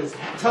Pharaoh was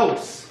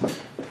toast.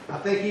 I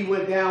think he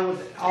went down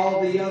with all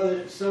the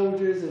other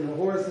soldiers and the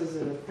horses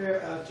and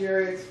the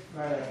chariots.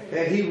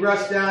 And he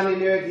rushed down in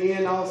there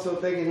again, also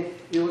thinking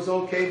it was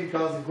okay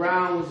because the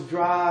ground was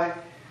dry.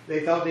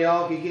 They thought they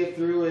all could get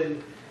through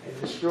and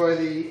destroy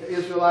the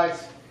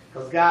Israelites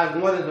because God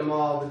wanted them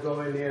all to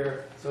go in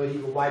there so he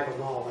could wipe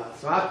them all out.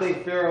 So I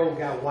think Pharaoh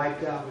got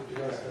wiped out with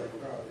the rest of them.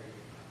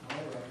 I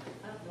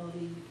thought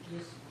he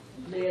just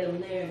led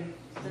them there and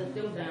sent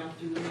them down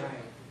through the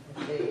night.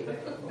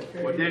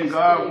 But then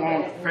God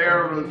wants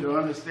Pharaoh to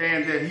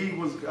understand that he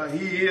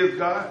is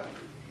God.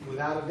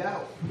 Without a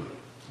doubt.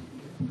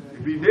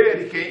 If he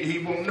dead, he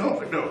won't know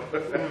it though.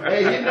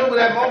 Hey, he knew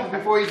that moment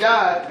before he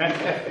died.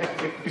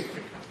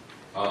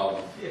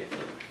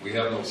 We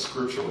have no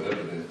scriptural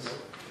evidence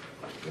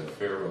that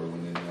Pharaoh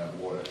went in that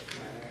water.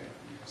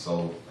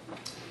 So,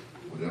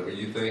 whatever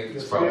you think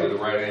is probably the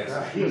right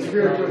answer. He's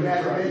spiritual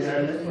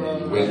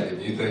imagination.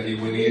 If you think he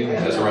went in,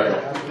 that's right.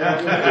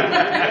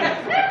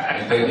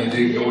 You think he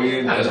didn't go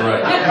in, that's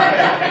right.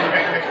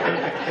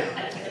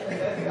 We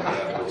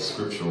have no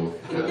scriptural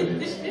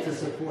evidence To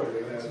support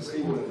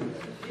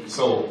it.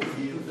 So,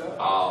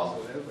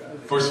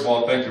 first of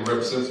all, thank you,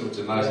 Representative, with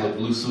your nice little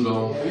blue suit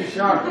on, You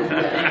sharp.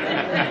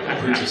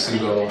 preacher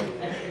suit on.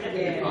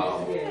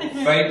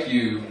 Thank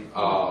you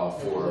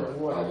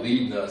for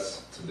leading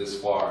us to this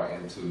far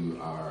into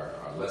our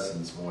lesson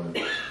this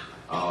morning.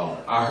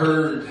 I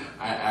heard,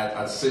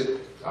 I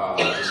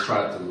just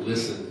tried to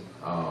listen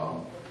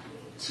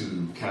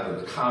to kind of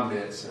the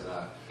comments, and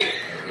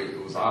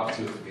it was an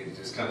opportunity for me to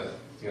just kind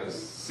of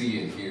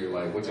see and hear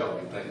like what y'all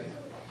be thinking.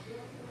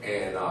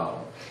 And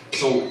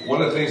so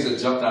one of the things that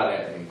jumped out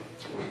at me,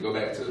 when you go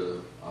back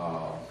to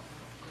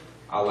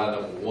outline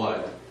number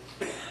 1,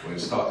 when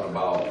it's talking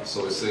about,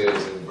 so it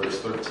says in verse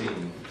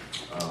 13,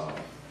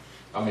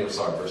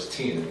 verse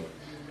 10,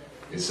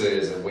 it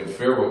says, and when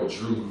Pharaoh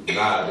drew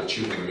nigh, the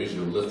children of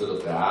Israel lifted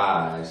up their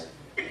eyes,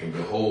 and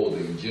behold,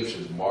 the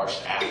Egyptians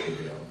marched after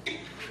them,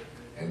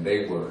 and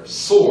they were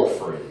sore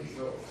afraid.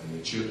 And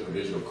the children of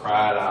Israel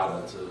cried out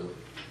unto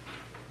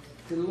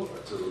the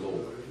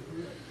Lord.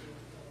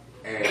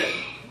 And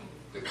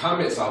the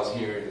comments I was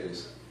hearing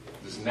is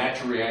this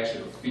natural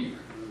reaction of fear.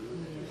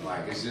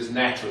 Like, it's just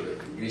natural to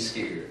be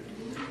scared.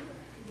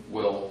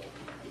 Well,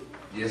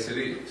 yes it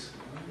is.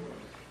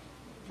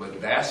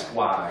 But that's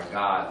why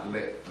God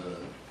let the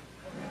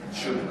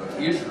children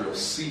of Israel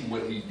see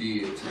what he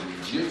did to the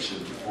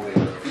Egyptians before they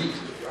left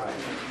Egypt.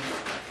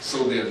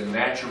 So their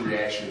natural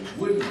reaction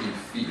wouldn't be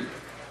fear.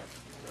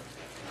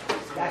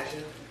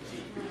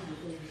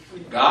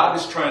 God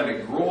is trying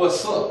to grow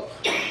us up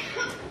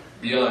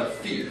beyond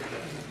fear.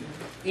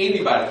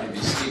 Anybody can be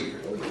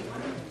scared.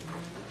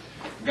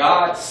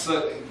 God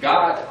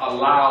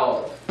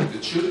allowed the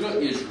children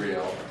of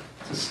Israel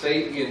to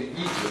stay in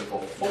Egypt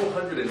for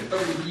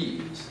 430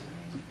 years.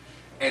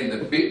 And the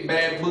big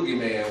bad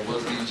boogeyman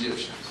was the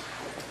Egyptians.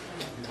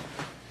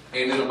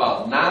 And in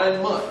about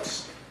 9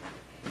 months,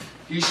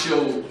 he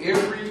showed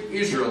every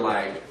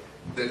Israelite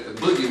that the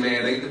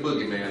boogeyman ain't the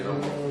boogeyman no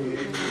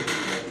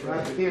more.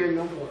 Right, fear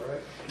no more,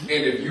 right?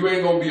 And if you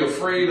ain't going to be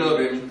afraid of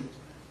him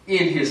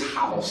in his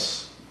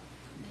house,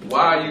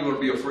 why are you going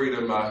to be afraid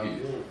of him out here?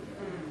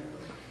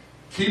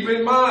 Keep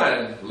in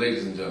mind,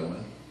 ladies and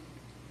gentlemen,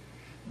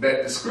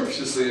 that the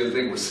scripture says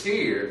they were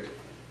scared,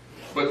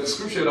 but the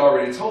scripture had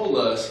already told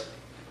us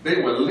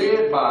they were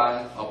led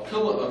by a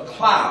pillar of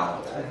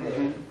cloud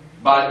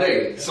by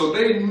day. So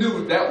they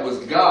knew that was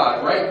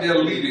God right there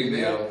leading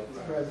them.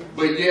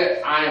 But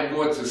yet I am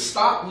going to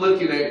stop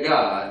looking at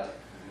God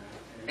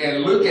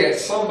and look at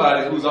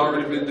somebody who's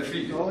already been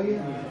defeated. Oh,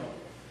 yeah.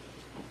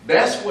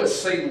 That's what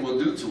Satan will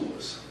do to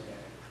us.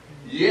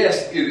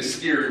 Yes, it is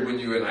scary when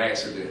you're in an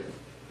accident.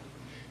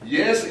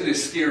 Yes, it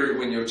is scary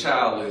when your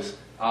child is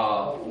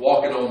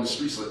walking on the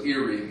streets of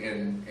Erie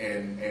and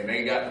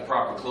ain't got the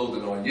proper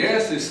clothing on.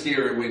 Yes, it's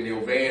scary when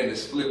your van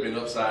is flipping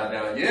upside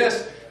down.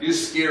 Yes, it's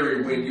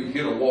scary when you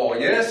hit a wall.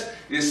 Yes,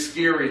 it's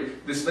scary,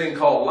 this thing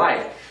called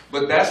life.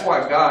 But that's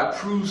why God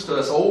proves to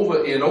us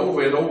over and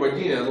over and over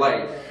again,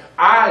 like,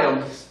 I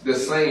am the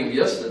same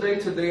yesterday,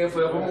 today, and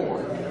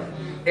forevermore.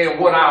 And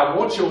what I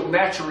want your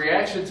natural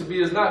reaction to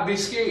be is not be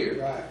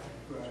scared.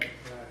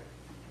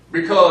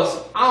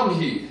 Because I'm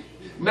here.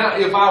 Now,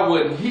 if I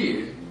wasn't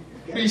here,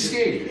 be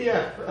scared.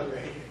 Yeah.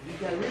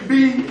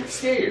 Be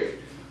scared.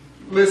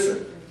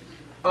 Listen,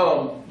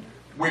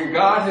 when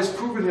God has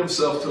proven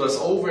himself to us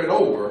over and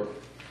over,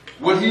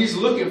 what he's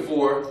looking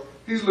for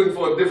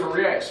a different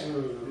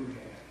reaction.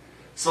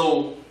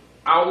 So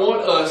I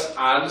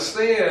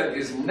understand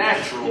it's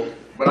natural,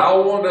 but I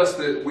want us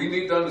we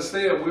need to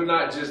understand we're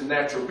not just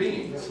natural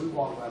beings.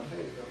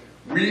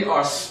 We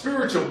are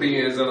spiritual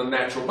beings in a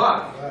natural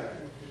body.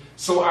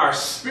 So our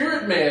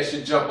spirit man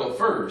should jump up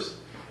first.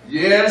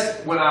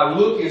 Yes, when I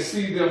look and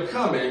see them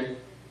coming,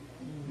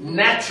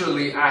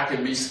 naturally I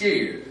can be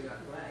scared.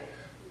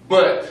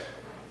 But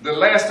the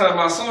last time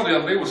I saw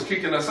them, they was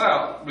kicking us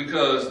out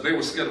because they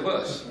were scared of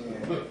us.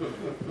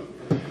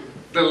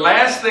 The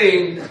last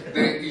thing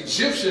the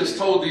Egyptians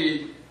told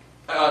the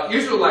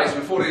Israelites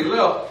before they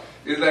left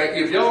is like,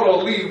 if y'all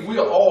don't leave, we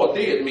are all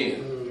dead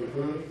men.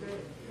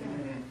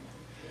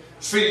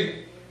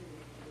 See,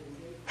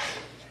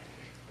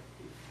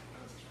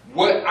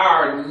 what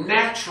our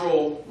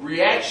natural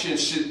reaction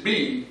should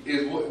be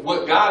is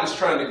what God is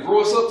trying to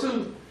grow us up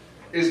to,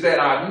 is that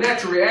our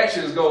natural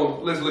reaction is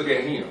going, let's look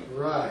at him.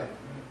 Right,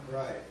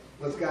 right.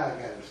 What's God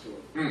got in store?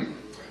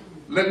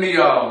 Let me,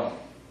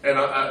 and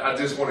I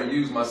just want to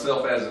use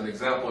myself as an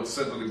example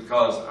simply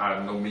because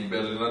I know me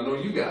better than I know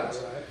you guys.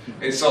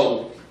 Right. And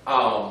so,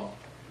 and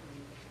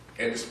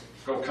it's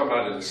going to come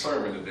out of the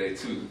sermon today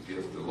too,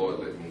 if the Lord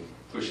let me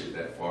push it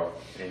that far.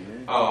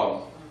 Amen.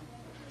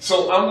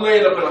 So I'm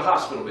laying up in a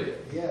hospital bed.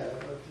 Yeah.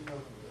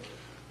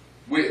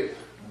 With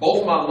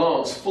both my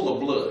lungs full of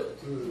blood.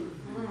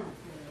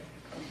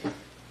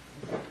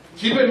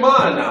 Keep in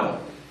mind now,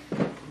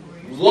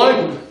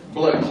 one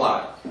blood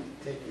clot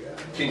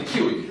can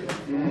kill you.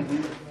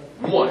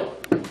 One.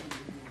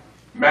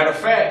 Matter of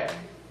fact,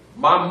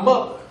 my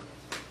mother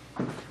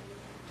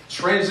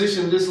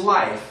transitioned this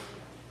life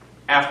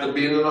after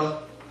being in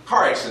a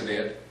car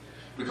accident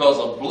because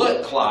a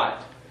blood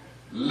clot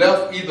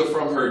left either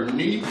from her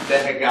knee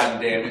that had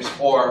gotten damaged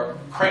or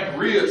cracked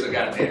ribs that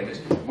got damaged,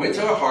 went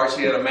to her heart,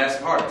 she had a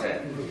massive heart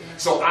attack.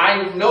 So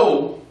I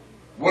know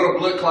what a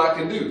blood clot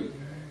can do.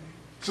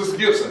 Sister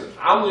Gibson,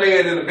 I'm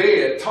laying in the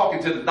bed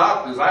talking to the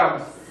doctors. I'm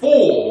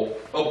full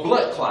of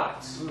blood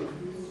clots.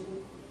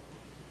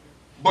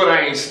 But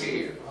I ain't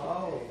scared.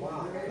 Oh,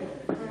 wow.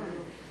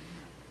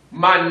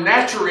 My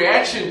natural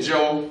reaction,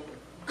 Joe,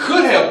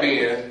 could have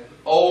been,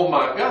 oh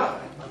my God.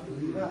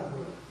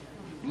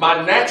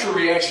 My natural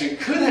reaction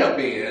could have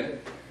been,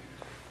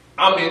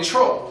 I'm in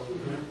trouble.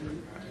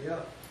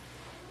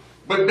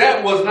 But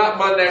that was not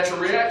my natural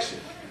reaction.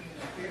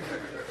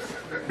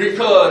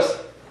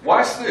 Because,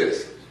 watch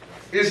this.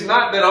 It's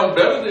not that I'm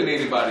better than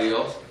anybody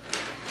else.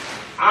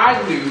 I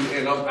knew,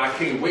 and I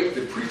can't wait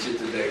to preach it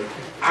today,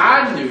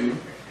 I knew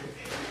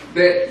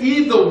that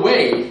either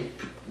way,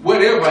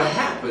 whatever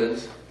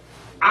happens,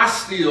 I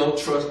still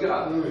trust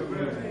God.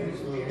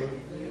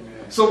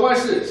 So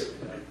watch this.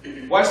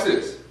 Watch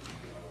this.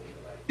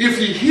 If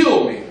he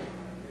healed me,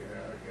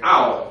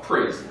 I'll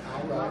praise him.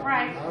 All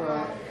right.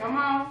 Come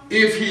on.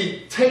 If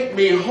he take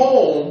me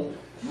home,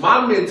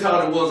 my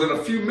mentality was in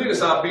a few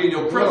minutes I'll be in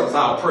your presence,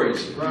 I'll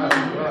praise you. Right.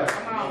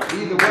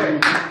 Either way.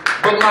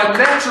 But my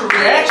natural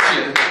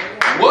reaction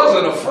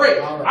wasn't afraid.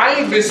 I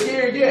ain't been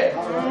scared yet.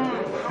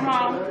 Come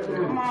on.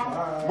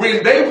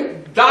 When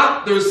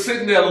doctors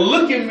sitting there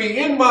looking me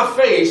in my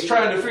face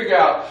trying to figure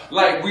out,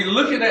 like we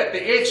looking at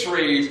the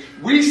x-rays,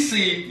 we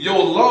see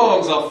your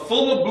lungs are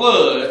full of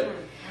blood,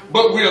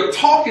 but we're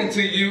talking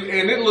to you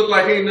and it looked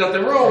like ain't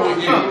nothing wrong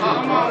with you.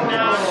 Come on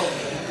now.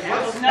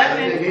 That was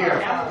nothing here.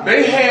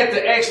 They had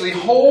to actually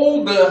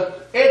hold the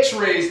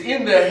x-rays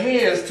in their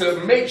hands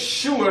to make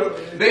sure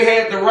they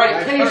had the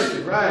right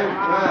patient.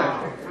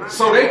 Right.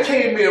 So they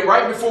came in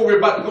right before we were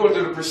about to go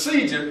into the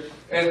procedure,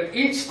 and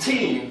each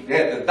team, they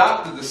had the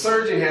doctor, the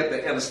surgeon, had the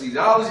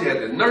anesthesiologist,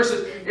 had the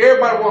nurses.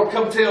 Everybody want to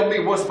come tell me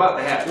what's about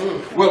to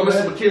happen. Well,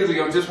 Mr.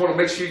 McKenzie, I just want to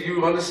make sure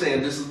you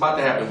understand this is about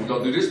to happen. We're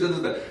going to do this,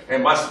 that.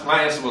 And my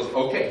answer was,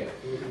 okay.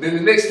 Then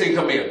the next thing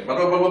come in, blah,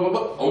 blah, blah, blah,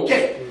 blah,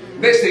 okay.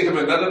 Next thing come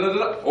in,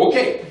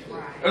 okay.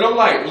 And I'm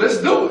like, let's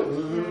do it.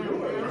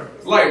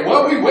 Like,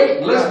 what are we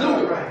waiting? Let's do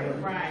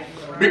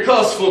it.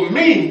 Because for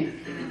me,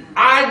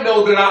 I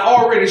know that I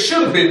already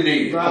should have been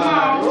dead.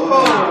 Right.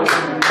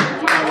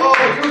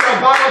 You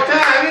got borrowed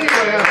time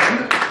anyway.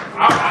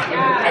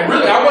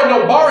 I wasn't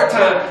no borrowed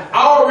time. I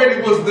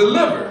already was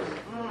delivered.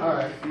 All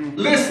right.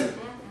 Listen,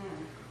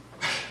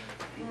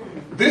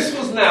 this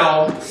was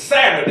now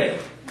Saturday.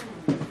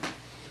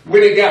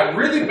 When it got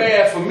really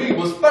bad for me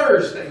was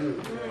Thursday.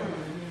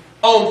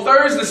 On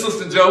Thursday,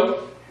 Sister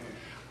Joe,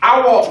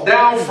 I walked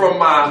down from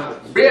my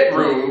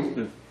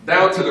bedroom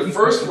down to the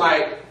first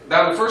flight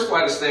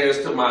of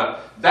stairs to my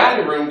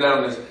dining room,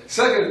 down the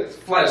second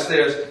flight of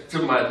stairs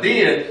to my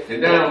den,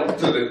 and down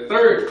to the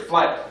third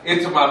flight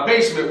into my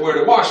basement where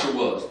the washer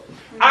was.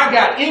 I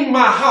got in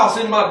my house,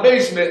 in my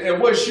basement,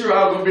 and wasn't sure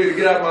I was going to be able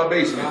to get out of my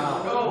basement.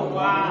 Oh,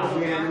 wow.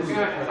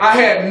 I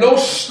had no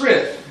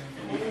strength.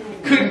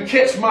 Couldn't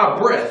catch my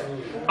breath.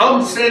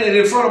 I'm standing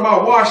in front of my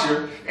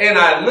washer, and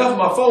I left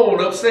my phone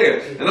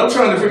upstairs. And I'm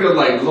trying to figure out,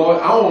 like,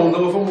 Lord, I don't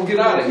know if I'm going to get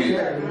out of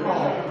here.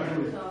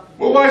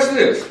 Well, watch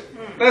this.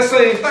 That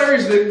same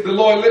Thursday, the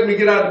Lord let me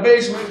get out of the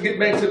basement, get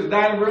back to the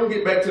dining room,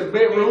 get back to the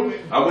bedroom.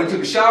 I went to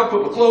the shower,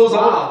 put my clothes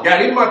on,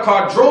 got in my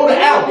car, drove to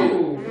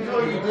Albion.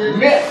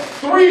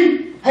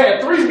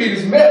 Had three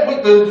meetings, met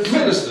with the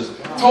ministers,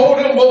 told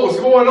them what was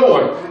going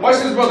on. Watch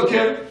this, Brother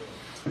Kevin.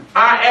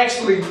 I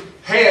actually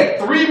had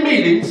 3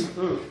 meetings,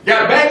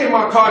 got back in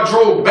my car,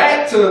 drove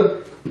back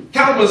to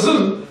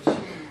Kalamazoo,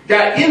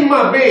 got in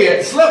my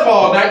bed, slept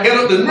all night, got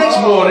up the next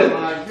morning,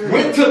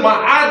 went to my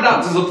eye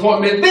doctor's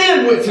appointment,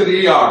 then went to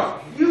the ER.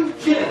 You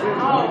kidding?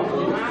 How do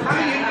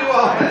you do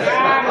all that?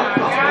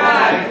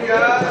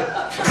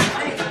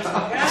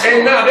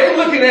 And now they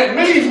looking at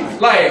me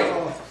like,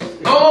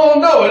 I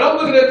don't know. And I'm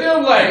looking at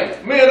them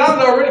like, man, I've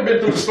already been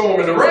through the storm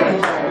and the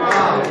rain.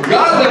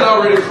 God has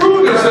already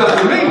proved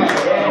himself to me.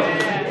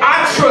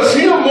 I trust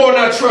him more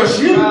than I trust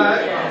you.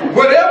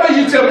 Whatever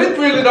you tell me, it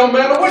really don't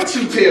matter what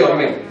you tell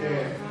me.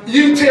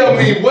 You tell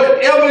me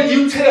whatever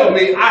you tell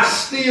me, I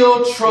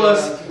still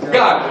trust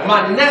God.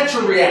 My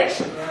natural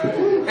reaction.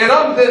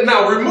 And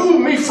now remove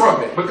me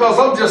from it because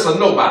I'm just a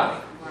nobody.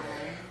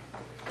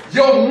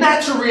 Your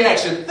natural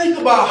reaction, think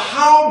about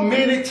how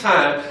many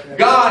times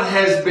God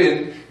has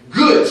been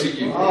good to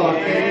you.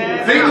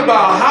 Think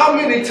about how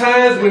many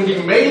times when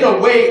he made a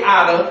way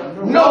out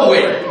of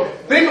nowhere.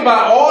 Think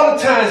about all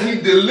the times he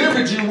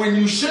delivered you when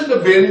you shouldn't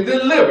have been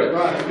delivered.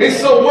 And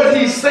so what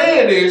he's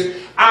saying is,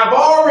 I've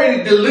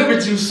already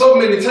delivered you so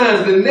many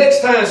times, the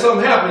next time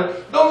something happens,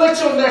 don't let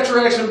your natural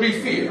reaction be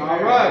fear.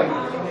 All right.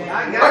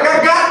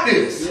 I got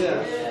this.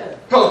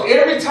 Because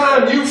every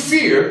time you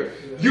fear,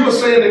 you are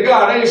saying to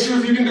God, I ain't sure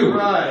if you can do it.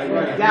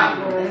 Right. Doubt.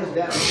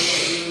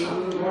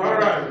 All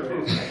right.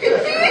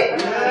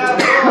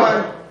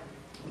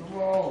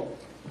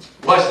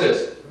 Watch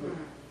this.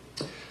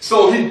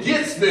 So he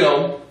gets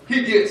them,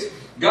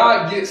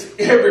 God gets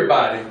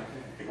everybody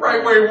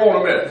right where he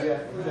want them at. Yeah,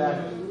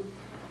 exactly.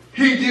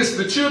 He gets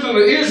the children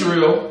of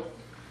Israel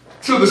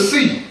to the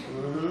sea.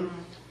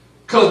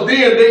 Because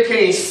then they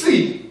can't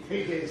see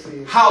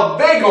how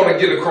they going to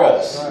get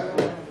across.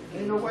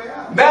 Ain't no way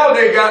out. Now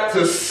they got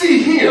to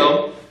see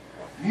him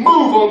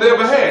move on their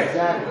behalf.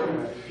 Exactly.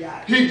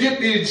 He get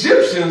the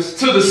Egyptians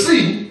to the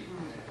sea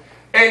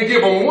and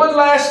give them one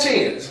last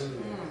chance.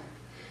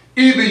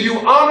 Either you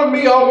honor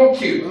me or I'm going to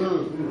kill you.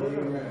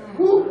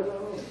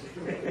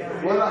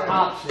 What an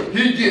option.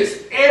 He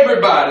gets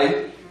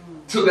everybody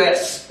to that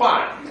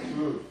spot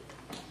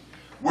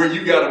where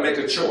you got to make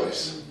a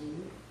choice.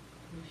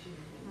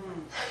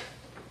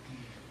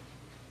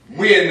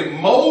 When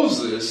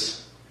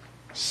Moses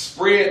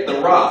spread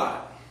the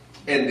rod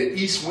and the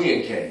east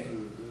wind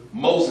came,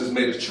 Moses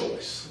made a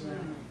choice.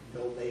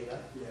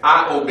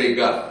 I obey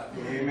God.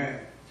 Amen.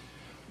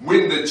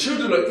 When the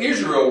children of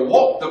Israel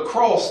walked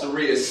across the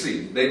Red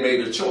Sea, they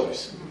made a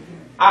choice.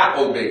 I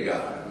obey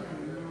God.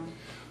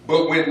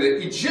 But when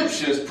the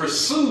Egyptians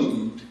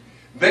pursued,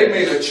 they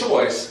made a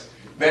choice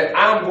that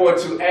I'm going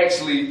to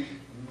actually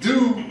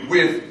do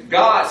with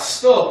God's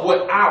stuff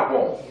what I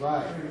want.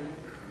 Right.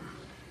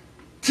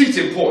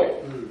 Teaching point.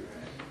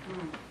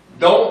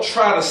 Don't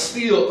try to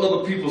steal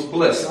other people's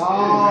blessings.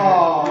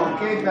 Oh,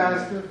 okay,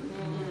 Pastor.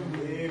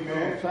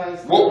 Amen.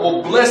 What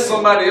will bless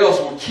somebody else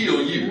will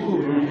kill you.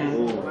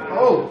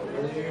 Oh.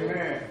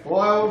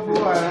 Boy, oh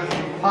boy.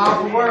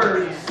 Powerful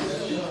words.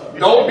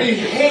 Don't be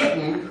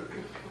hating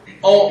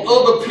on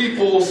other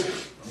people's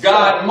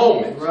God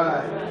moment.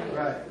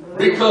 Right.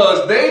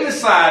 Because they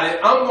decided,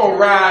 I'm going to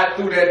ride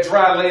through that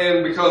dry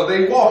land because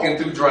they walking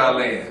through dry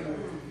land.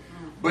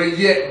 But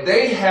yet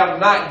they have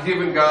not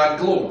given God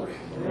glory.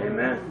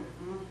 Amen.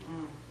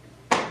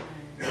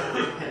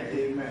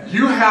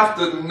 You have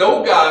to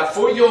know God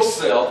for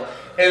yourself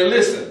and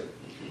listen.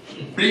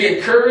 Be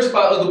encouraged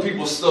by other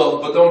people's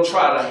stuff, but don't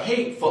try to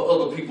hate for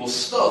other people's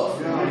stuff.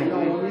 No, you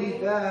don't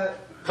need that.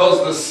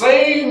 Because the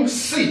same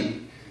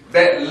sea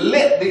that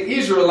let the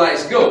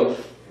Israelites go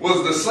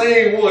was the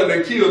same one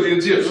that killed the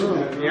Egyptians.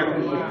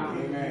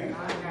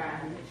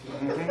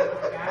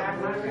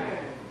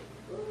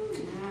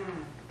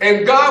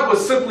 And God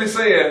was simply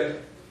saying,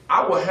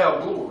 I will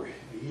have glory.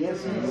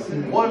 Yes,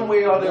 One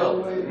way or the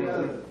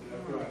other.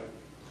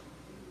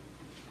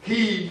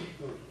 He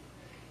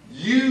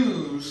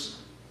used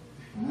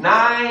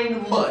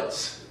 9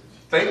 months.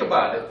 Think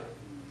about it.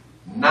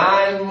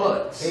 9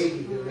 months.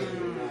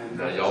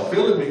 Now y'all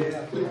feeling me?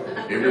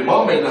 Every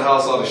mama in the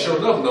house ought to show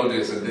enough know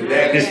this, and the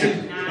dad is too.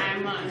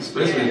 9 months.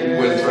 Especially if you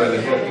wasn't trying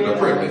to help the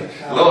pregnant.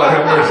 Lord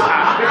have mercy.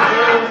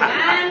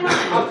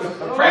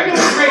 Pregnant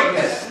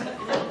greatness.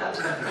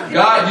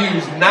 God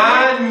used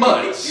 9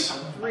 months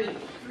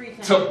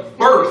to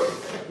birth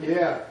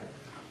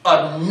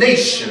a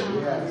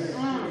nation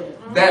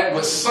that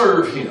would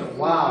serve him.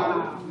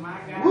 Wow.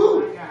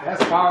 Woo.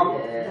 That's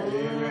powerful.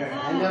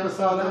 I never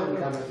saw that one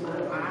coming.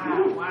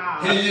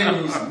 He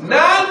used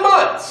 9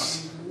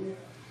 months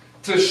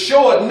to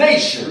show a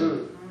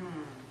nation,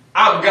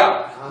 I'm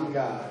God. I'm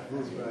God.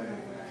 That's right.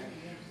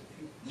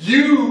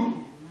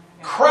 You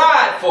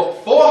cried for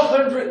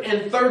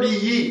 430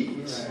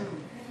 years.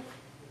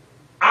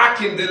 I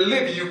can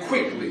deliver you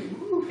quickly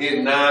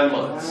in 9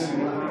 months.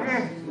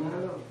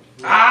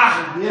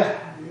 Yeah.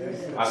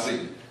 I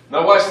see.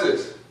 Now watch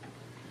this.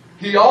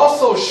 He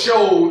also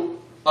showed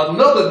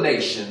another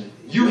nation,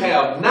 you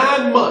have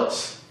 9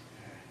 months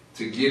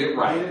to get it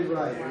right. Get it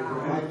right.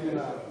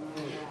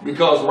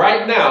 Because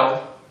right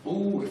now,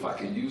 if I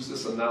can use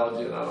this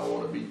analogy and I don't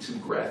want to be too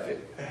graphic.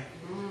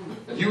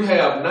 You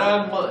have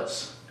 9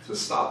 months to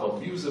stop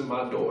abusing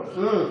my daughter.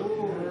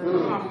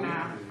 Come on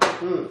now.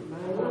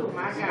 Oh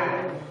my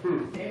God.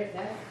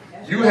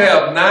 You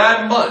have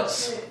 9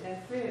 months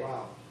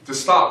Wow. to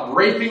stop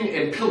raping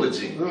and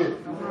pillaging.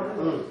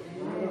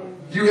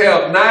 You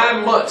have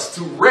 9 months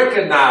to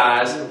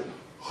recognize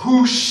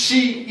who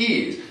she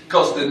is.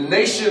 Because the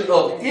nation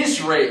of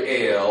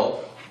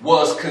Israel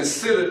was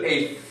considered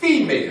a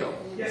female.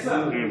 Yes,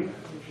 sir.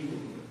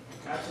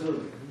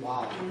 Absolutely.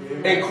 Wow.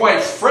 And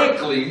quite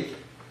frankly,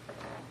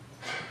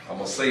 I'm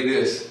going to say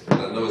this,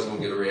 and I know it's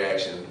going to get a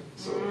reaction.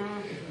 So,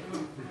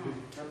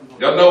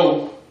 y'all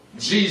know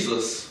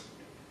Jesus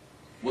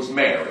was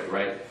married,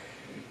 right?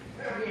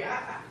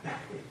 Yeah.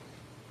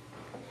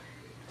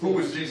 Who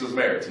was Jesus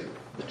married to?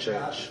 The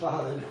church.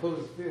 Father and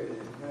Holy Spirit.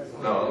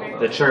 No.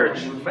 The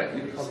church. He was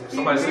married. He's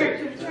Somebody married say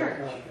to the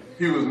church.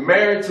 he was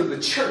married to the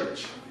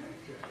church.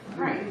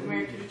 Right, he's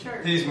married to the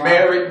church. He's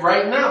married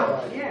right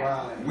now.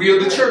 Yeah. We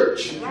are the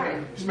church.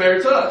 Right. He's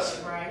married to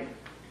us. Right.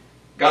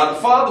 God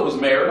the Father was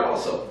married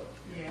also.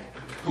 Yeah.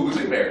 Who was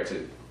he married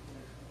to?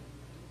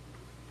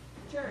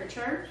 Church.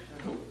 Church.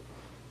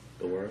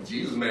 The world.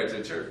 Jesus was married to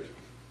the church.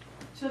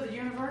 To the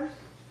universe.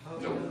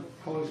 Nope.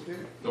 Holy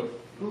Spirit. Nope.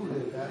 Who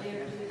did that?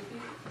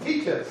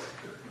 Teach us.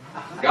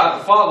 God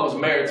the Father was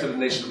married to the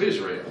nation of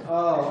Israel.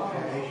 Oh,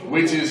 okay.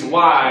 Which is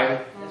why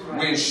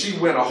when she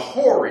went a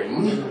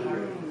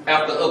whoring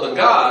after other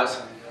gods,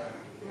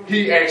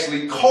 he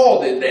actually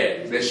called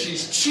it that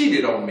she's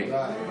cheated on me.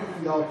 Right.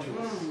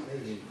 Adulterous.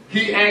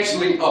 He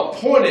actually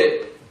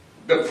appointed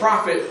the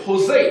prophet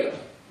Hosea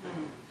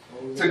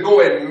to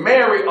go and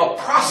marry a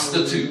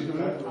prostitute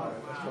That's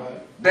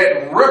right.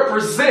 that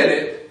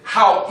represented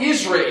how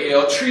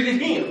Israel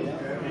treated him.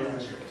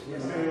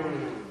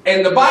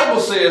 And the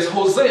Bible says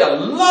Hosea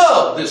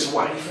loved this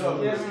wife.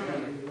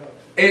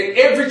 And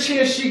every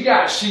chance she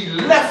got, she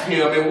left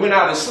him and went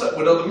out and slept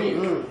with other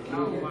men.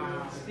 Oh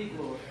wow.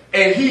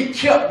 And he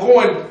kept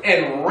going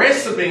and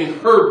ransoming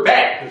her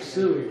back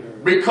Pursuing her.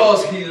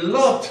 because he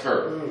loved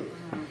her.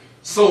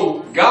 So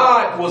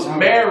God was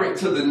married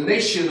to the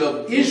nation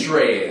of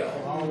Israel.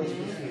 Always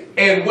pursuing.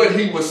 And what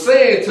he was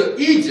saying to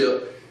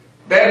Egypt,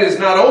 that is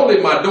not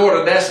only my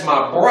daughter, that's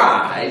my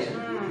bride.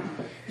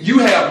 You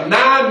have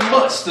 9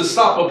 months to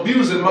stop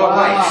abusing my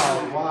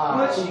wife.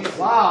 Wow.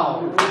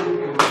 Wow.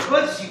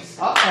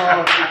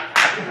 Uh-oh.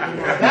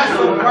 That's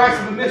the price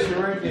of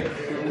admission right there.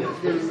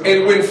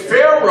 And when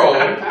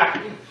Pharaoh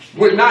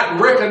would not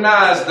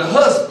recognize the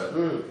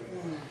husband,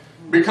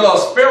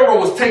 because Pharaoh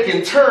was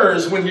taking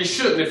turns when he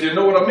shouldn't, if you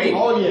know what I mean.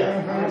 Oh,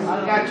 yeah.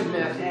 I got your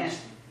message.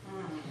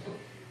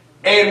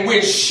 And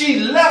when she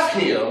left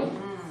him,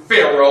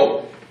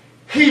 Pharaoh,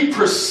 he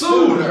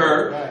pursued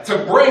her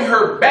to bring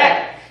her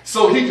back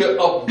so he could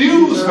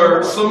abuse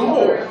her some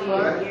more.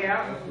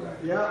 Yeah.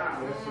 Yeah.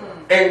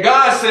 And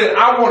God said,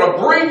 I want to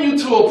bring you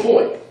to a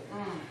point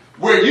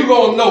where you're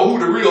going to know who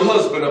the real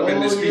husband up in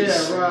this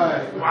piece. Yeah,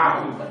 right.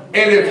 Wow.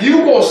 And if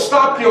you will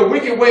stop your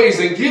wicked ways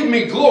and give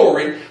me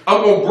glory,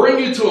 I'm going to bring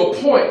you to a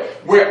point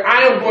where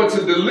I am going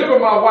to deliver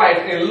my wife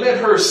and let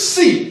her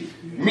see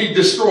me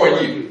destroy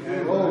you.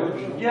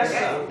 Yes,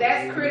 sir.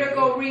 That's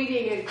critical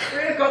reading and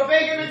critical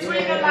thinking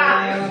between the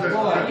lines.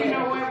 You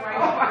know what? Right?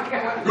 Oh my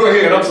God. Go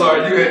ahead. I'm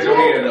sorry. You had your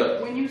hand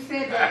up. When you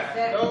said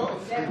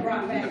that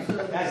brought back to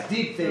That's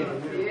deep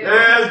thinking.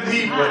 That's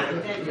deep.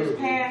 that just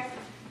passed.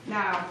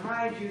 Now,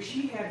 mind you,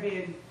 she had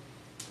been,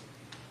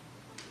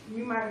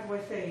 you might as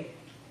well say,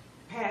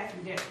 past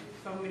and death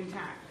so many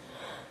times.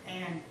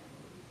 And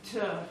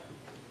to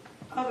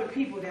other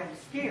people that was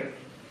scared.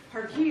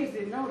 Her kids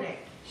didn't know that.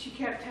 She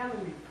kept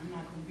telling me, I'm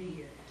not going to be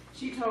here.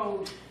 She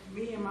told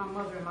me and my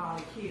mother-in-law,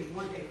 the kids,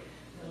 one day,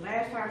 the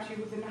last time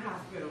she was in the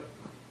hospital,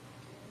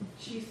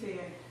 she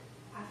said,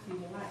 I see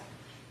the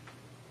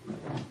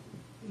light.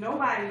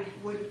 Nobody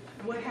would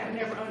have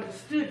never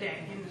understood that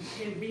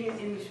in being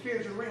in the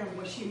spiritual realm,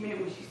 what she meant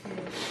when she said,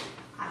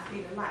 I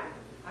see the light.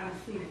 I've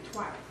seen it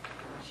twice.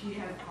 She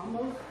has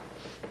almost,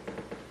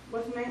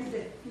 what's the man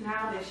said,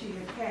 now that she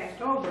has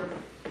passed over,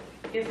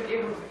 it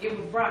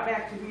was brought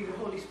back to me, the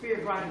Holy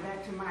Spirit brought it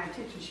back to my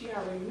attention. She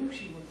already knew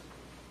she was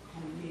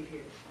going to leave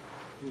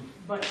here.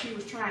 But she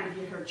was trying to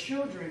get her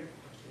children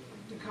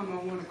to come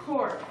on one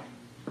accord.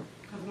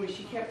 Because when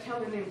she kept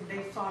telling them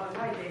they saw the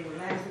light, they were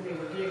laughing, they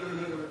were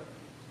giggling, they were.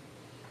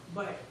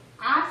 But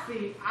I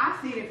see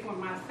it for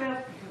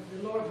myself because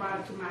the Lord brought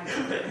it to my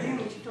attention. And then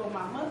when she told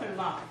my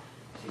mother-in-law,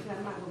 she said,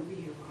 I'm not going to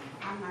be here,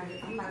 Mama.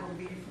 I'm not going to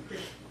be here for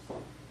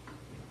Christmas.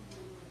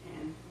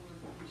 And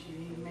she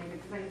didn't make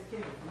it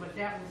Thanksgiving. But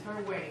that was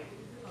her way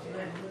of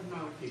letting us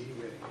know,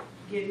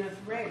 getting us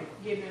ready,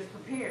 getting us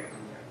prepared.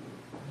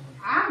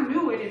 I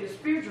knew it in the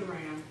spiritual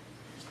realm,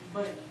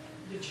 but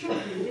the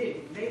children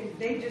didn't.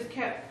 They just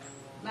kept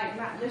like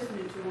not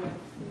listening to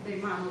what their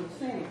mama was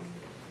saying.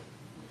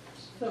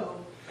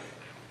 So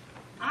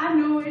I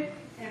knew it,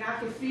 and I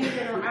could see it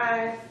in her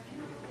eyes.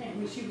 And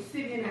when she was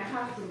sitting in that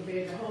hospital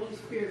bed, the Holy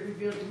Spirit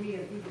revealed to me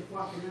as we was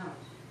walking out,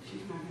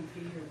 she's not going to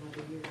be here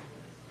another year.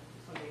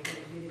 So they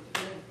better get it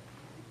together,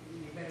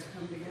 and they better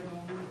come together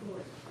on one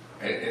accord.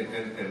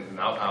 And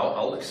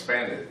I'll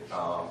expand it.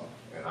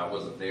 And I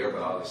wasn't there,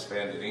 but I'll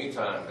expand it.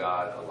 Anytime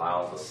God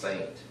allows a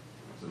saint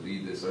to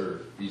leave this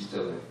earth, he's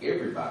telling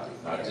everybody,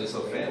 not just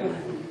her family.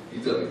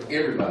 He's telling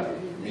everybody,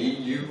 me,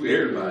 you,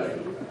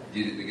 everybody,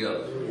 get it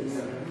together.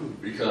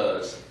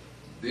 Because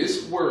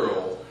this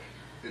world,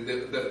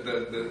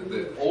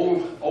 the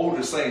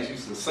older saints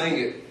used to sing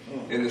it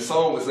And the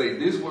song would say,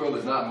 this world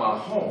is not my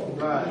home.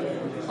 Right.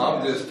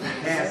 I'm just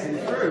Passing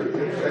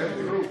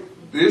through.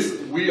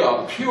 we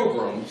are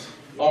pilgrims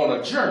on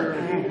a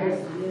journey.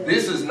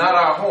 This is not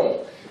our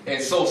home.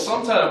 And so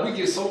sometimes we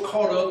get so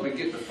caught up and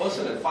get to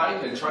fussing and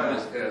fighting and trying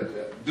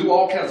to do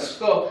all kinds of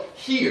stuff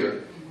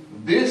here.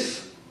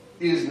 This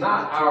is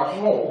not our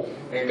home.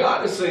 And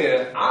God is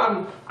saying,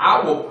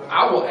 I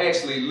will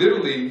actually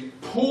literally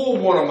pull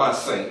one of my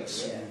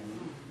saints.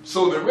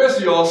 So the rest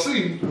of y'all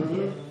see,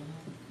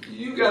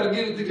 you got to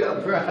get it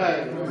together.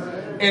 Right.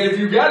 And if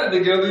you got it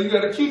together, you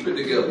got to keep it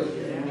together.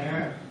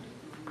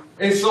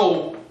 And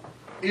so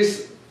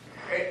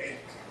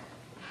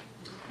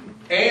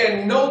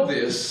and know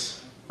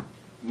this,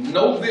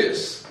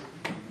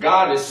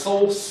 God is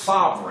so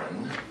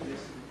sovereign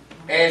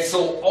and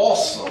so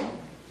awesome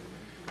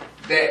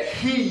that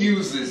he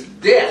uses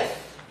death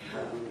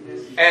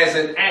as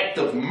an act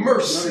of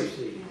mercy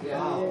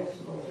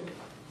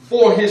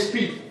for his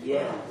people.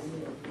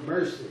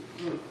 Mercy.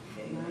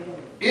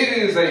 It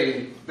is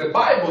the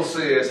Bible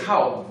says,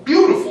 how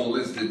beautiful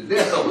is the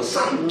death of a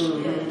saint.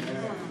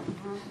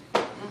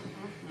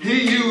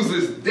 He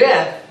uses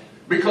death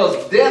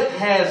because death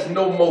has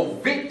no more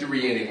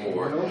victory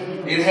anymore.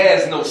 It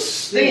has no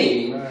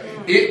sting.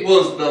 It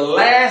was the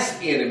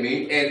last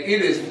enemy, and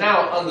it is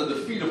now under the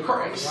feet of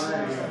Christ.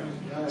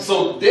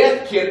 So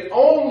death can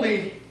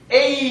only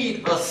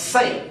aid a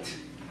saint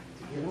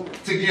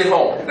to get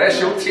home. That's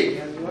your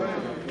ticket.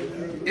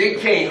 It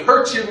can't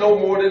hurt you no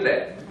more than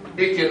that.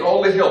 It can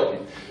only help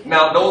you.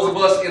 Now, those of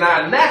us in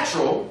our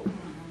natural,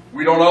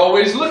 we don't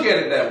always look at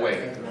it that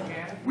way.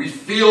 We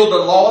feel the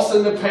loss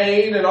and the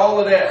pain and all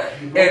of that.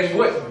 And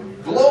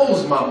what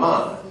blows my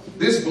mind,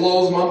 this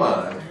blows my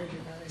mind.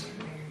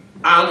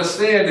 I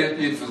understand that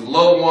if it's a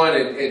loved one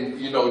and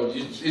you know,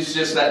 it's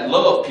just that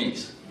love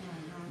piece.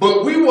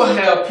 But we will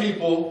have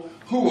people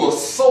who are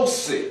so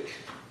sick.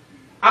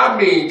 I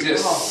mean,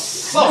 just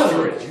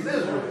suffering.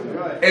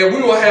 And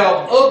we will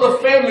have other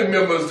family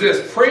members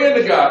just praying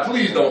to God,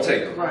 please don't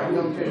take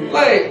them.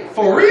 Like,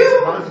 for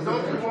real?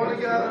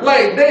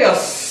 Like, they are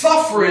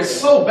suffering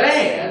so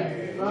bad.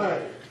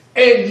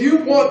 And you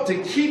want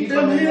to keep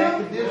them here?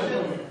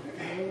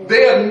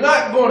 They are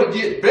not going to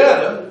get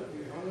better.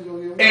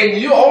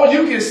 And all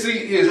you can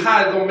see is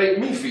how it's going to make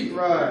me feel.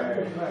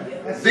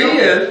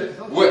 Then,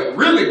 what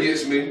really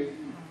gets me,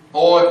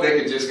 or if they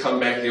could just come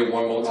back here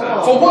one more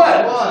time. For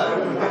what?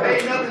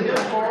 Ain't nothing here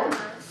for them.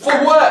 For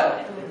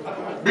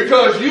what?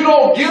 Because you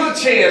don't get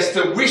a chance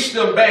to wish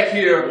them back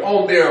here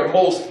on their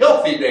most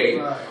healthy day.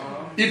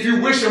 If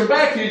you wish them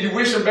back here, you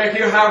wish them back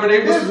here however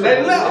they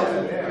left.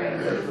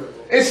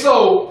 And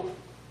so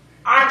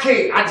I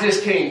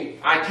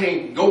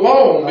can't go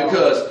on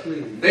because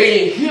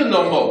they ain't here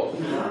no more.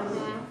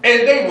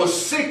 And they were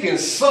sick and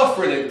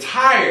suffering and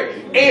tired,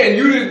 and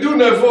you didn't do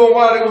nothing for them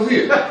while they was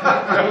here.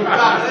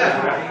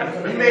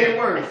 You made it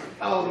worse.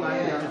 Oh my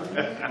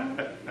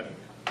God.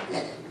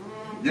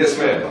 Yes,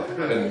 ma'am.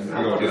 And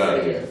we're gonna get out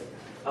of here.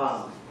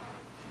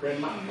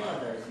 When my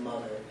mother's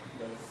mother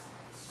was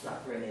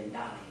suffering and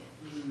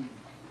dying,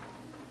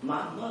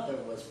 my mother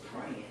was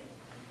praying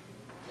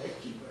to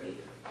keep her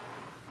here,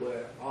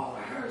 where all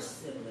of her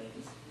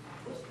siblings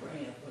was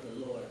praying for the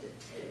Lord to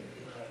take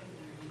her.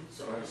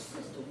 So her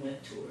sister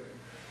went to her,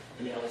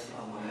 and they always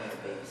call my mother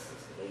baby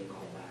sister. They didn't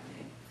call her by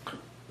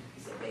name. He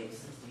said, baby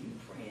sister, you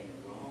praying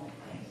the wrong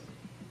thing.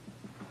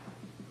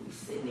 Who's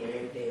sitting there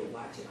every day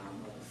watching our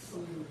mother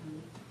suffer.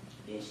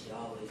 And she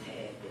always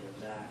had been a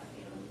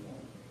God-fearing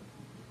woman.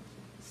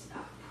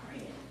 Stop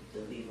praying to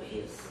leave her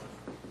here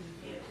suffering.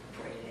 And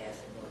pray and ask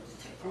the Lord to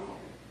take her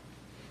home.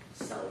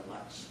 So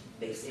much.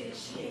 They said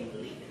she ain't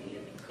leaving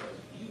here because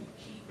you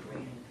keep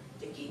praying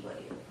to keep her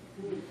here.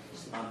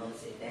 So my mother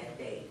said that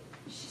day,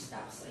 she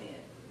stopped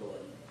saying,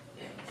 Lord,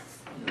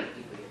 keep her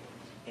here.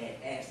 And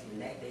asked him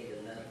that day to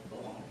let her go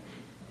home.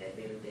 That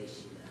very day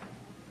she left.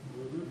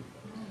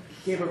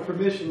 Gave her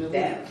permission to leave.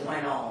 That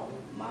went on.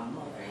 My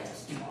mother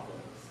has taught us.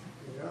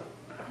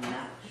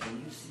 Not when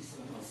you see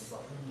someone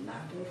suffer,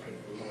 not to pray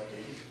for the Lord to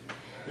leave.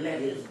 Let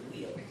his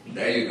will be.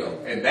 There you go.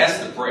 And that's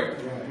the prayer.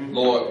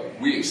 Lord,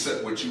 we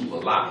accept what you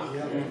allow.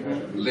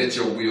 Let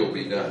your will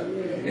be done.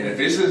 And if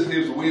this is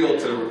his will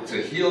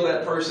to heal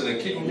that person and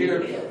keep them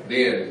here,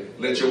 then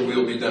let your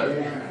will be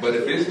done. But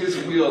if it's his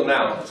will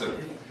now,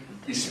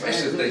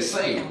 especially if they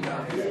say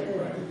now,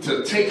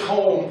 to take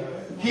home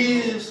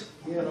his,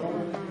 you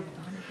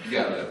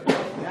gotta let him go.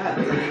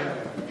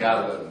 You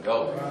gotta let him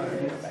go.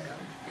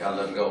 Gotta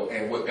let them go.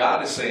 And what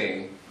God is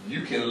saying,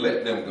 you can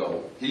let them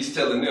go. He's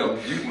telling them,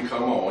 you can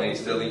come on.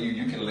 He's telling you,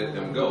 you can let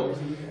them go.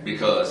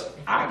 Because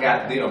I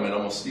got them and I'm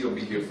going to still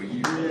be here for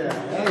you.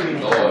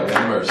 Lord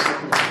have mercy.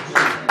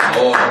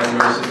 Lord have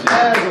mercy.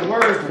 That is a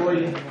word for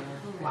you.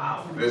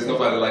 Wow. There's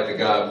nobody like the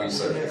God we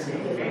serve.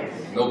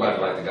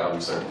 Nobody like the God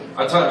we serve.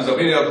 Our time is up.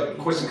 Any other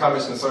questions,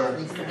 comments,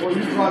 concerns? Well,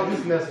 you brought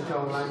this message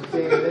on. I'm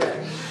saying that.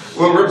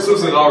 Well, Rip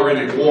Simpson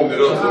already warmed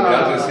it up for me.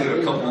 I just hit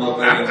a couple of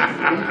things.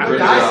 Great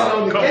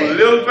job. A couple of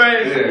little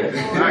things.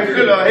 Yeah. I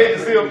hate to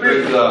see a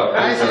picture. Good job.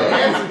 Nice and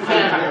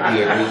handsome.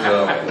 Yeah, good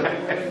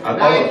job. I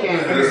thought,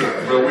 listen,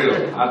 Brother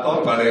Will, I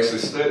thought about actually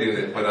studying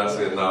it, but I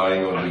said, no, I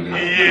ain't gonna do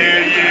that.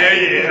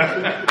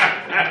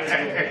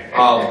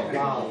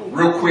 Yeah.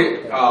 Real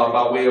quick,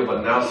 by way of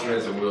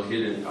announcements, and we'll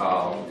hit it,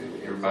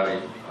 everybody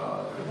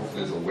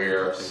hopefully is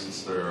aware,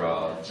 Sister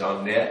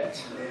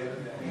Jeanette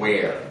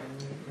Ware,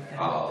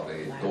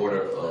 the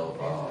daughter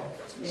of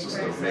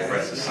Sister May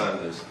Francis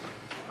Sanders,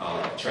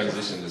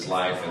 transitioned his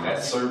life, and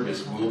that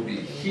service will be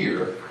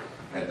here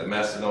at the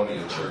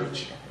Macedonia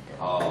Church.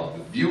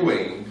 The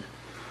viewing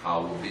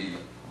will be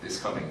this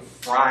coming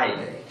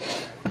Friday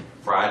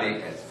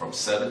from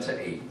 7 to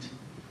 8.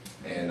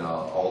 And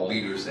all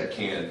leaders that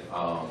can,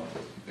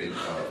 the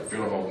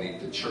funeral home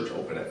needs the church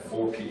open at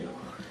 4 p.m.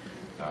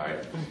 All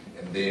right.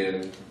 And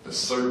then the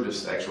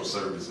service, the actual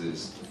service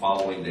is the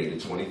following day, the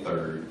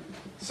 23rd,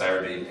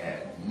 Saturday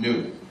at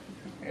noon.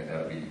 And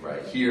that'll be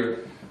right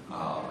here.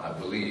 I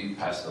believe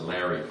Pastor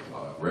Larry,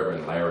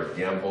 Reverend Larry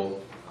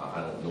Gamble,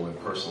 I don't know him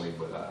personally,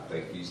 but I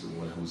think he's the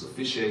one who's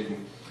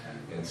officiating.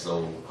 And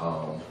so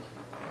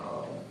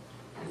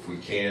if we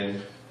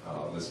can,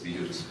 let's be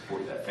here to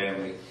support that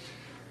family.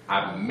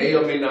 I may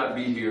or may not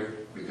be here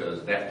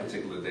because that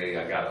particular day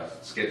I got a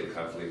schedule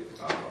conflict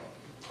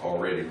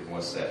already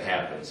once that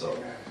happens. So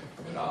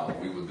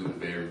we will do the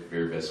very,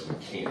 very best we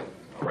can.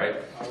 All right?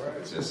 All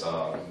right. Just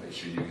make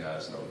sure you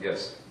guys know.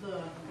 Yes?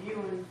 The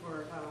viewing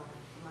for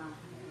my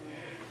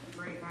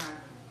great aunt,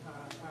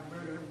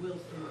 Alberta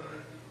Wilson,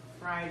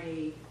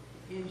 Friday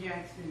in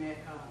Jackson at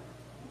the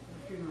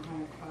funeral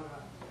home.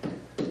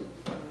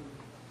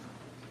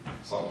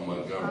 Something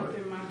Montgomery.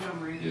 Something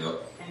Montgomery. Yep.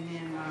 And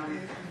then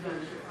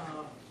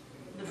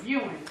the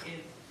viewing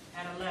is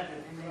at 11,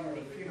 and then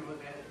the funeral is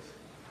at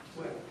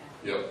 12.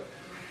 Yep.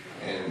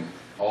 And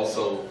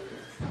also,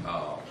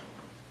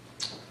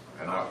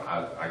 and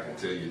I can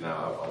tell you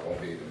now, I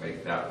won't be able to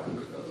make that one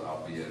because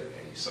I'll be at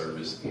a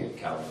service in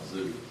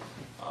Kalamazoo.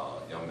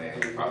 Young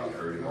man, you probably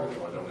heard him on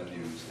the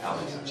news,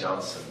 Alex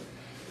Johnson.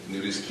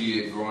 Knew this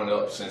kid growing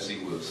up since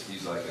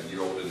he's like a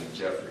year older than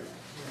Jeffrey.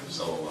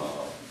 So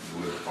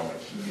knew it from a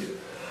kid.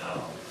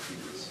 He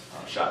was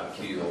shot and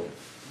killed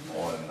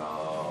on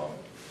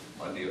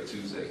Monday or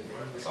Tuesday,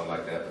 something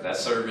like that. But that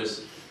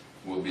service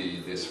will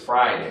be this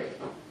Friday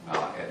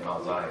at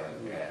Mount Zion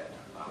at,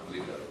 I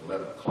believe, at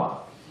 11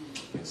 o'clock.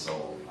 And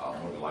so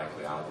more than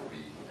likely I will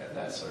be at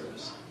that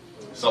service.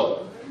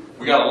 So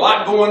we got a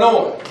lot going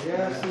on.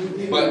 Yes,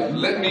 indeed. But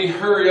let me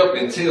hurry up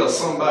and tell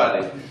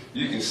somebody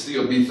you can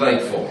still be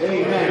thankful.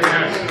 Amen.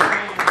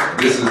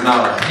 This is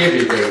not a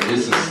heavy day.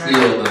 This is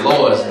still the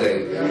Lord's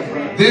day.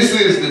 This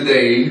is the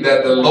day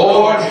that the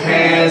Lord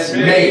has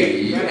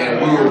made,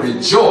 and we will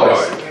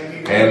rejoice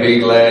and be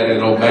glad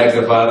and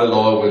magnify the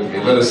Lord with me.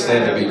 Let us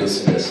stand and be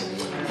dismissed.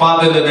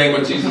 Father, in the name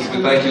of Jesus,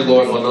 we thank you,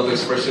 Lord, for another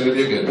expression of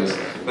your goodness.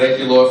 Thank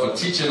you, Lord, for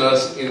teaching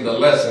us in the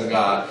lesson,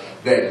 God,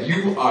 that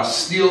you are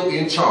still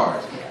in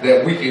charge,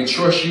 that we can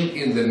trust you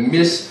in the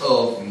midst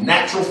of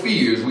natural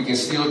fears. We can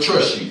still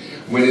trust you.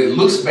 When it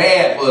looks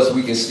bad for us,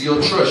 we can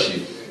still trust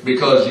you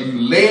because you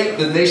led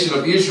the nation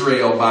of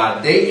Israel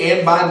by day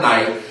and by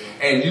night,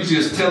 and you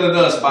just telling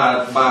us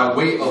by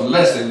way of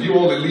lesson, you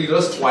only lead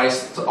us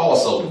twice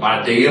also,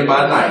 by day and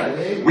by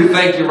night. We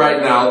thank you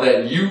right now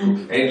that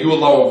you and you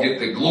alone get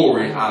the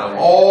glory out of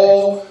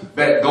all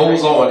that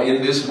goes on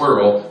in this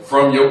world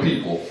from your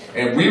people.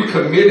 And we're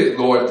committed,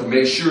 Lord, to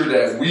make sure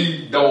that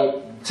we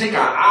don't take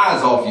our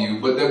eyes off you,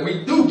 but that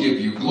we do give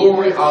you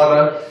glory,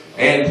 honor,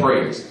 and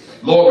praise.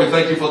 Lord, we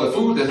thank you for the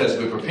food that has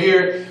been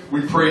prepared.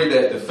 We pray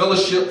that the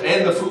fellowship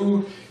and the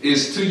food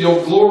is to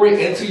your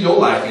glory and to your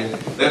liking,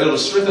 that it'll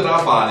strengthen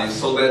our bodies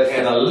so that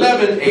at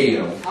 11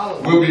 a.m.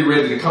 we'll be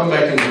ready to come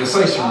back into the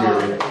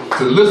sanctuary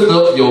to lift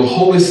up your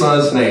holy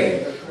Son's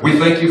name. We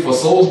thank you for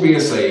souls being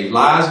saved,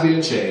 lives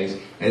being changed,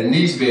 and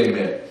needs being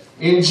met.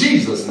 In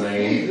Jesus'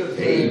 name,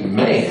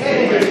 amen.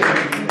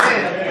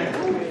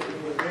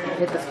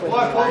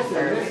 Boy, folks,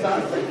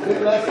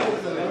 good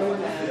lessons.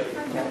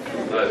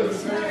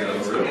 Let's get on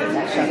the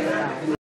road.